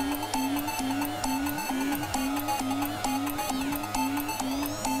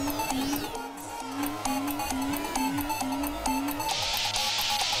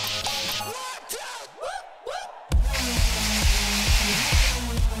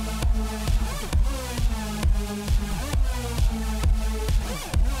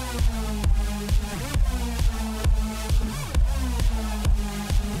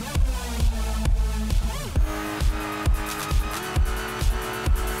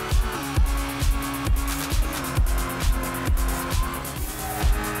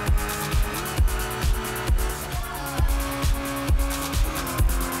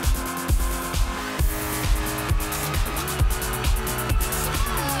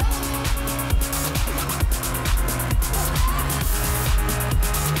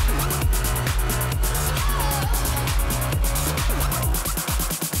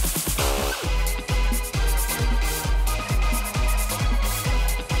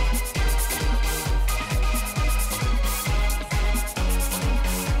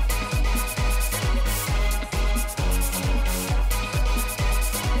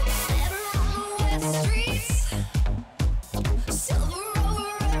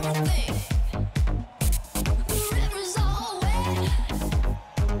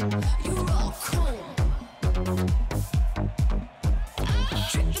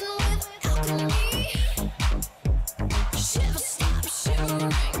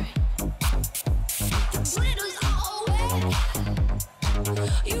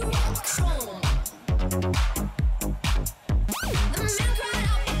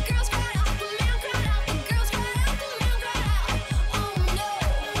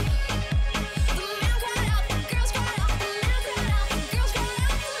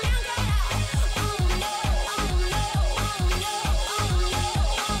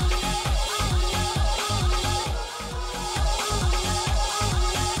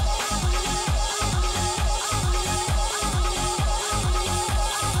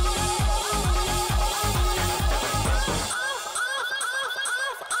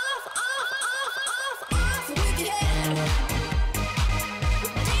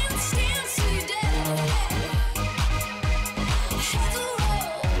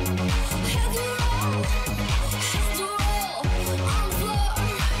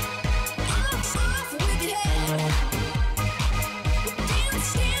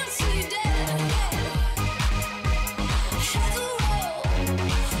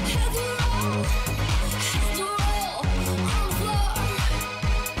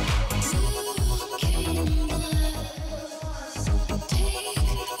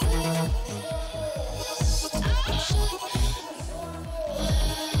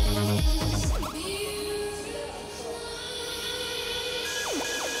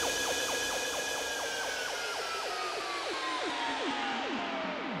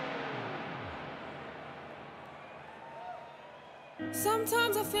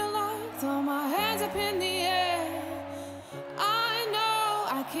 Sometimes I feel like throw my hands up in the air. I know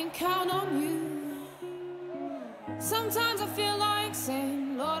I can count on you. Sometimes I feel like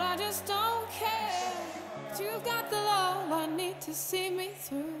saying, Lord, I just don't care. But you've got the love I need to see me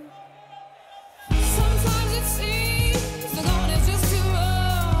through. Sometimes it seems the going is just too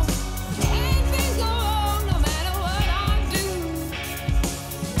rough, and things go wrong no matter what I do.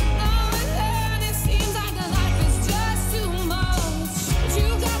 Now and then it seems like the life is just too much, but you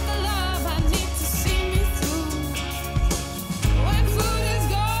got the love I need to see me through. When food is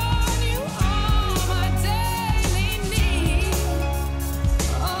gone, you are my daily need.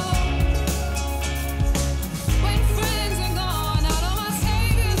 Oh, when friends are gone, I know my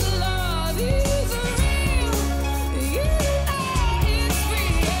Savior's love is real. You know it's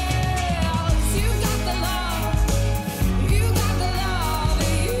real. You got the love. You got the love.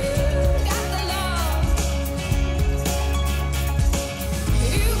 You got the love.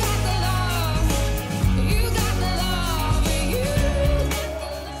 You got the love. You got the love. You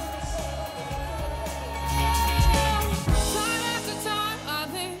Time after time, I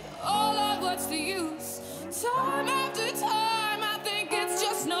think, oh Lord, what's the use? Time after time, I think it's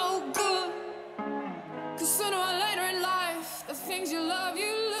just no good. 'Cause sooner or later in life, the things you love,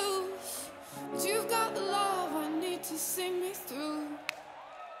 you lose. But you've got the love I need to see me through.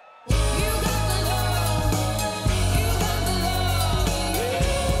 You got the love. You got the love. You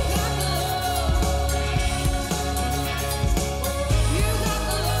got the love. You got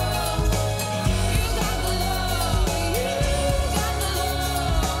the love. You got the love. You got the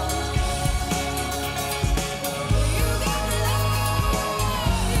love. You got the love.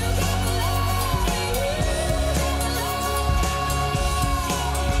 You got the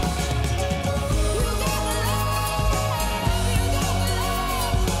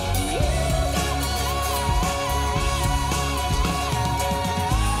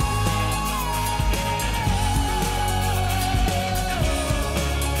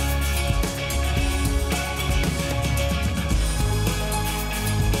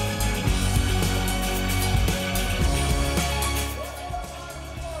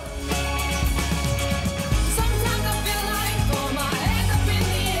Sometimes I feel like throw my hands up in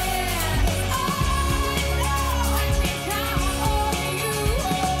the air. I know I can count on you.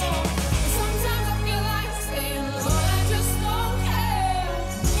 Sometimes I feel like saying, Lord, I just don't care.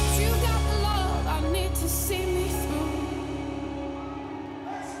 But you got the love I need to see me through.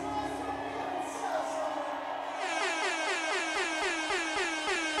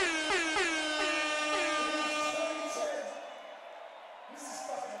 This is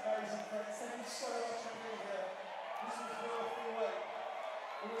fucking amazing, friends. Thank you so much for being here. This was worth the wait.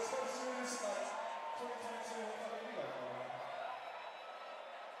 We were supposed to do this like 2022 or fucking video, alright?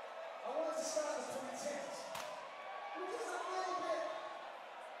 I wanted to start the 2010s. We're just a little bit.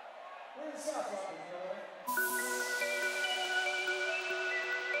 We're in South London, you know what I mean?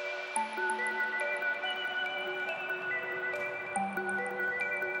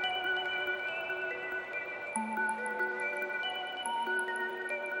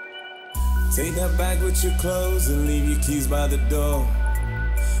 Take that bag with your clothes and leave your keys by the door.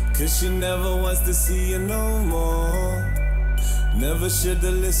 'Cause she never wants to see you no more. Never should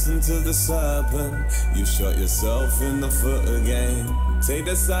have listened to the serpent. You shot yourself in the foot again. Take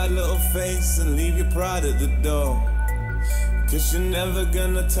that side little face and leave your pride at the door. Cause you're never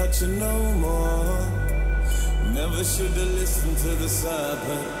gonna touch it no more. Never should've listened to the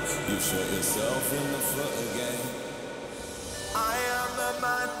serpent. You shot yourself in the foot again. I am a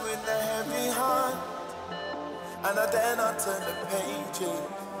man with a heavy heart, and I dare not turn the pages.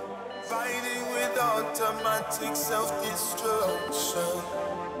 Fighting with automatic self-destruction.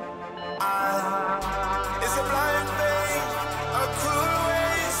 It's a blind faith, a cruel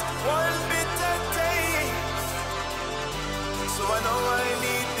waste, one bitter taste. So I know I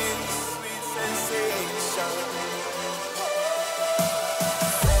need this sweet sensation.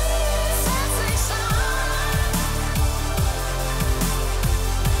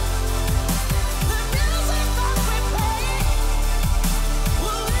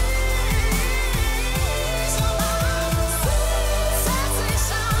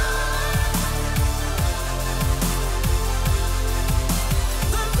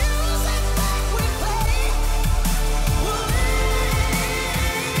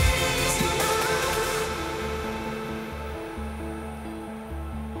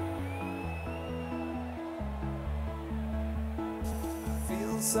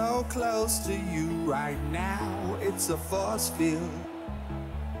 So close to you right now, it's a force field.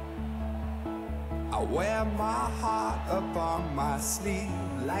 I wear my heart upon my sleeve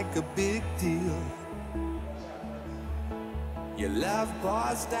like a big deal. Your love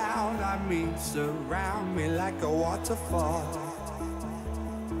pours down, I mean surround me like a waterfall.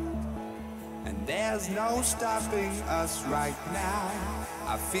 And there's no stopping us right now.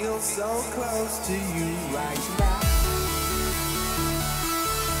 I feel so close to you right now.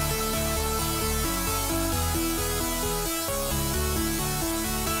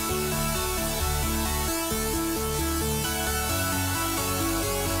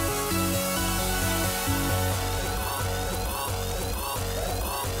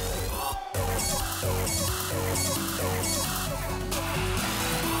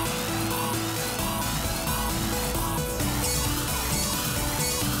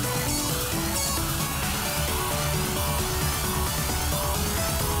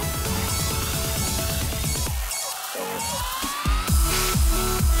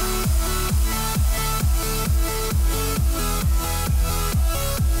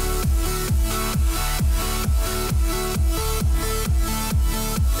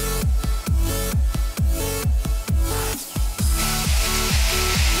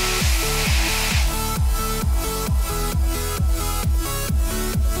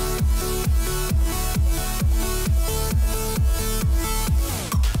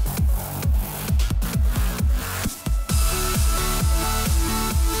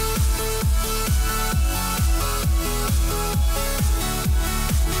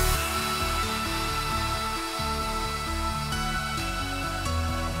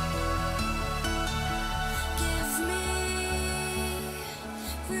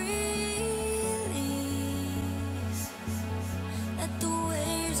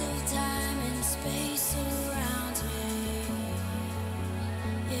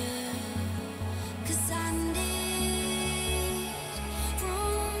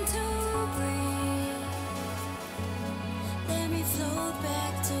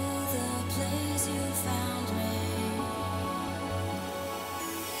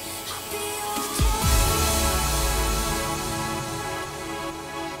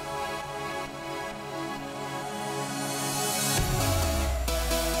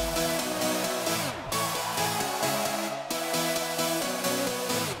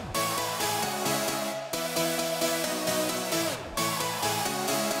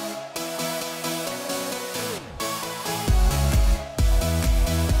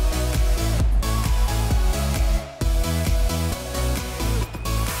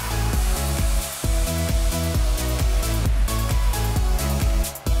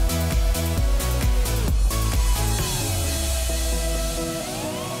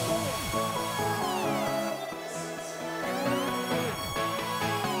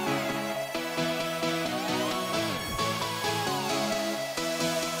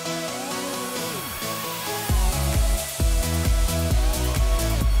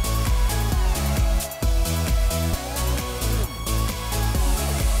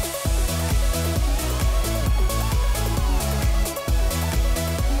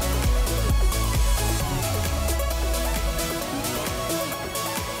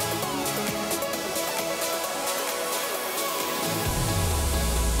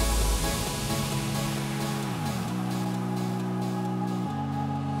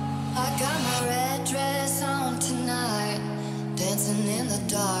 Dancing in the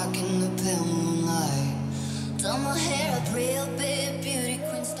dark in the pale moonlight. Done my hair up real big, beautiful.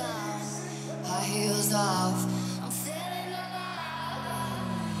 hands off. I'm feeling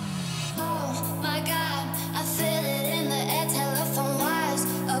alive. Oh my God, I feel it in the air. Telephone wires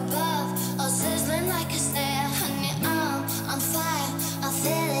above, all sizzling like a snare. Honey, I'm on fire. I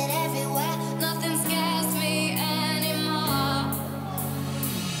feel it everywhere. Nothing scares me anymore.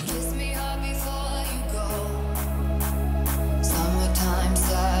 Kiss me hard before you go. Summertime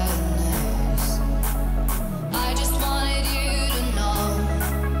sadness. I just wanted you to know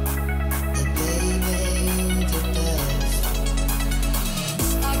that baby you the best.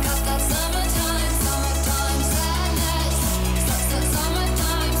 I got that summertime sadness.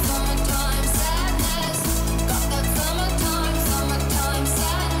 Summertime sadness. Got that summertime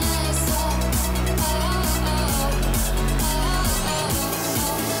sadness. Oh, oh, oh,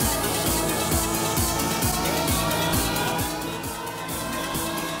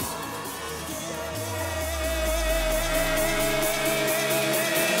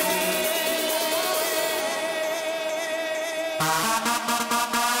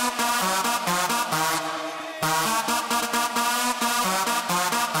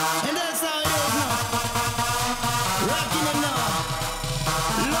 And that's how it is now. Rocking it now.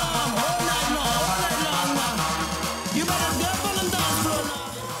 Long, all night long now. You better get on the dance floor now.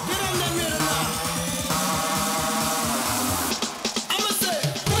 Get in the middle now. I'ma say,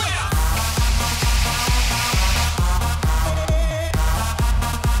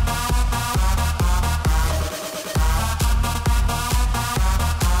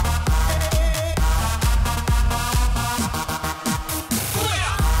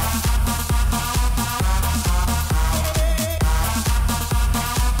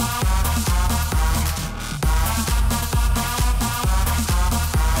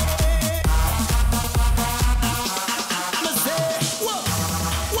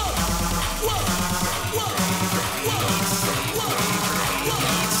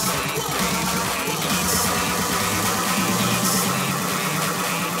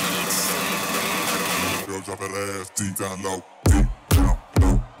 Girl, drop that ass deep down low. Deep down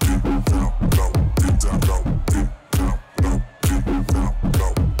low. Deep down low. Deep down low. Deep down low. Deep down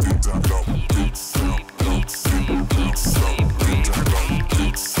low. Deep down low. Deep down low. Deep down low. Deep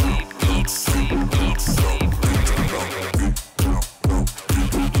down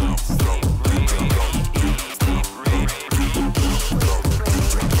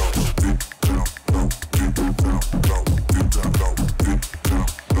low.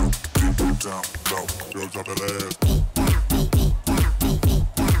 Deep down low. Girl, drop that ass.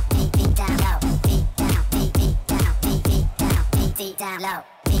 deep down low.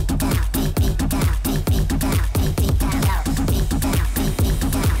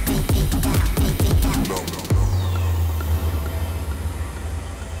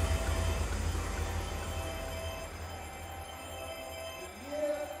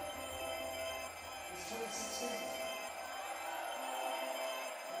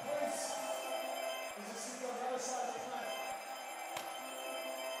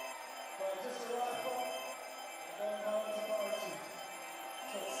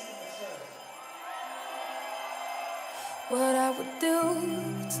 What I would do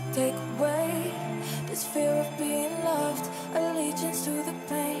to take away this fear of being loved, allegiance to the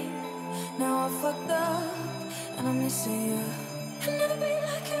pain. Now I fucked up and I'm missing you. I'll never be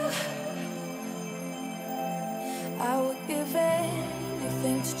like you. I would give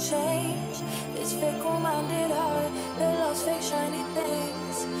anything to change this fickle-minded heart that loves fake shiny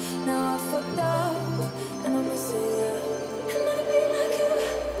things. Now I fucked up and I'm missing you. I'll never be like you.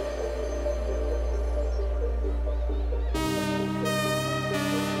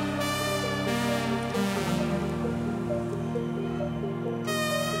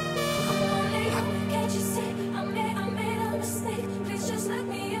 Can't you see I made a mistake? Please just look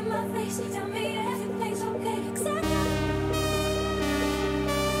me in my face. Tell me everything's okay. 'Cause I know.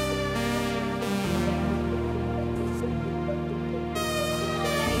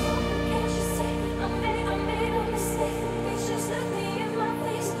 Can't you see I made a mistake? Please just look me in my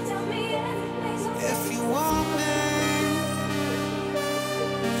face. Tell me everything's okay. If you want me,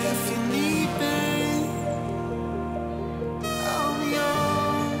 if you need me, I'm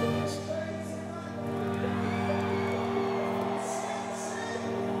yours.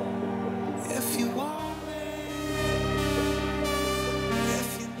 If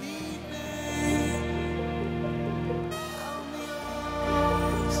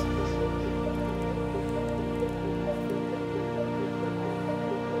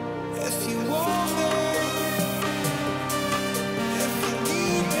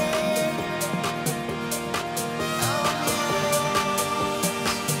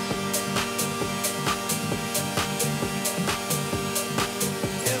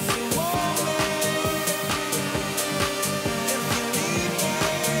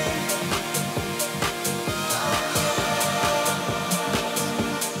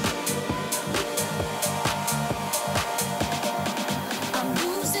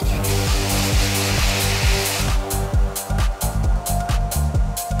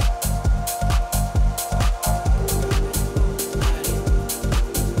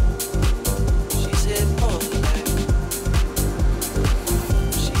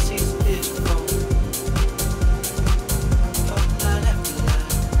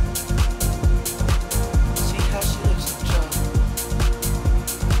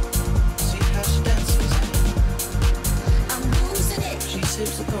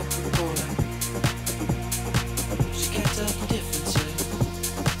of Coca-Cola. She can't tell the difference yet.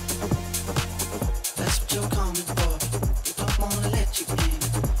 That's what you're coming for. You don't wanna let you in.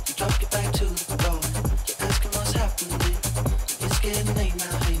 You drop your back to the floor. You're asking what's happening. It's getting hey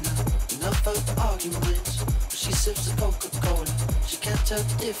now. Enough of the arguments. She sips the Coca-Cola. She can't tell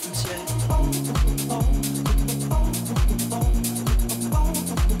the difference yet.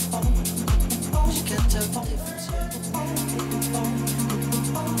 She can't tell the difference yet. She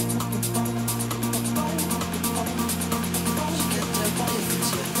can't tell the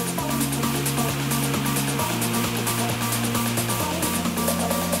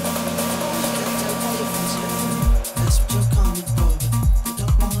difference yet. That's what you're coming for. You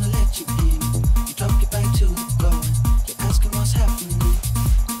don't wanna let you in. You drop your back to the floor. You're asking what's happening.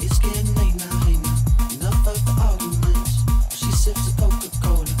 It's getting hey now. Enough of the arguments. She sips the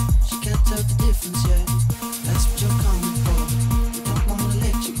Coca-Cola. She can't tell the difference yet. That's what you're coming for. You don't wanna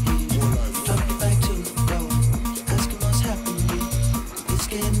let you in. You drop your back to the floor. You're asking what's happening. It's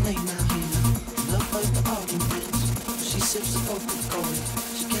getting hey now. Enough of the arguments. She sips the Coca-Cola.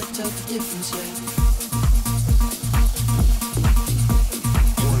 She can't tell the difference yet.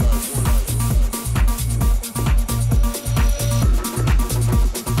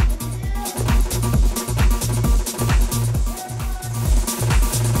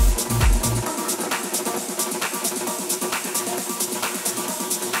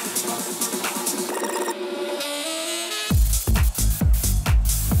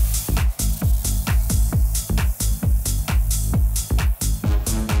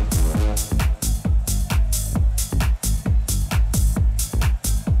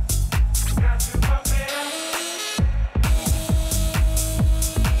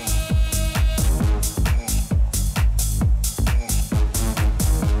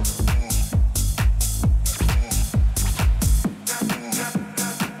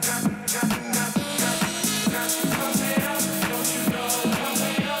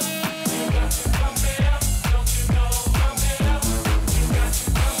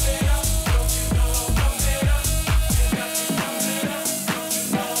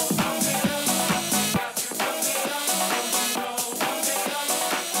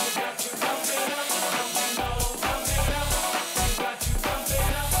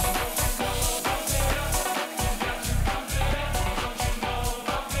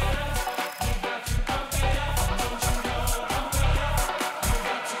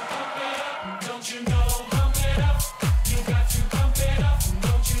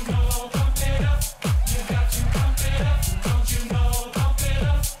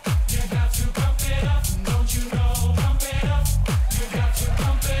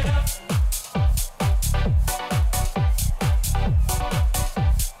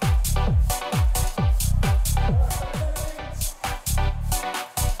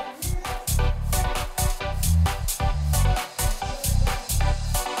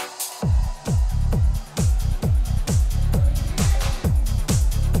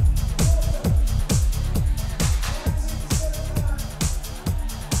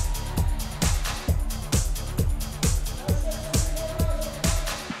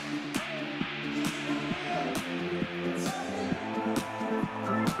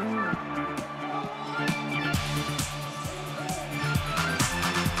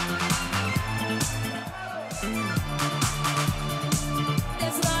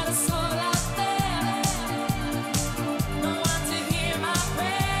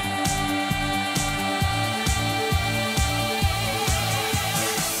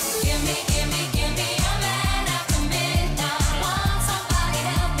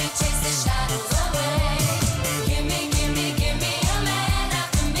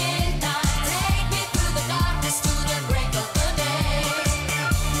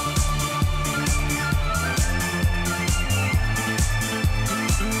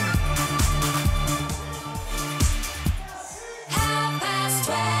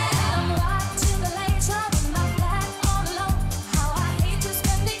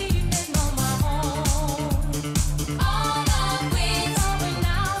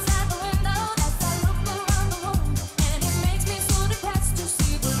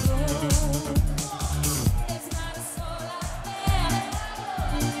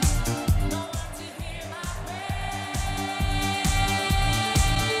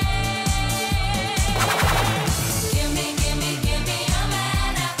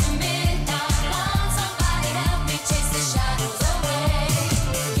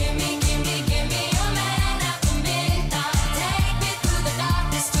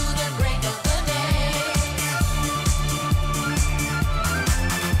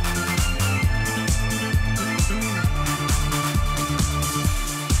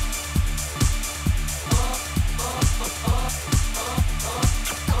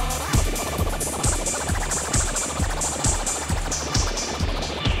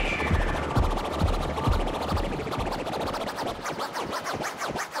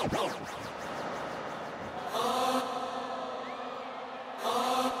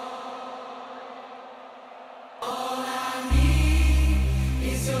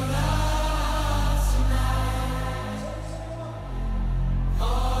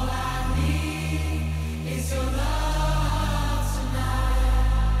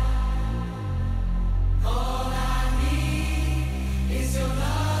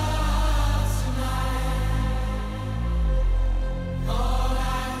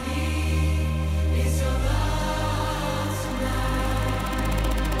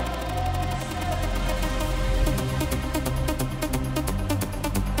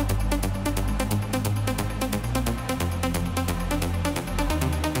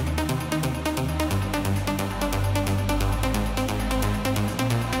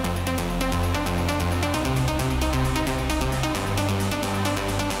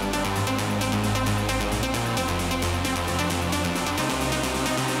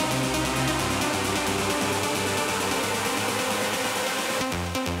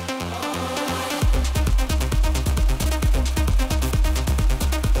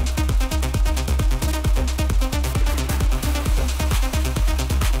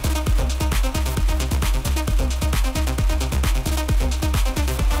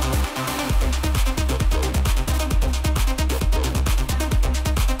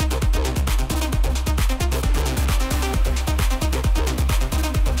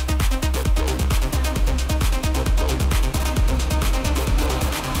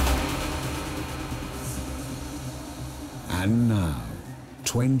 And now,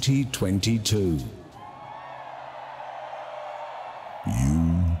 2022.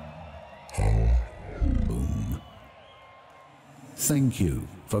 You are home. Thank you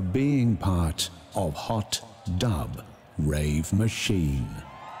for being part of Hot Dub Rave Machine.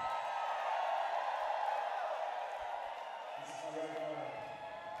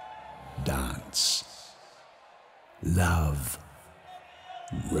 Dance, love,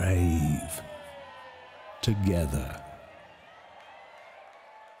 rave together.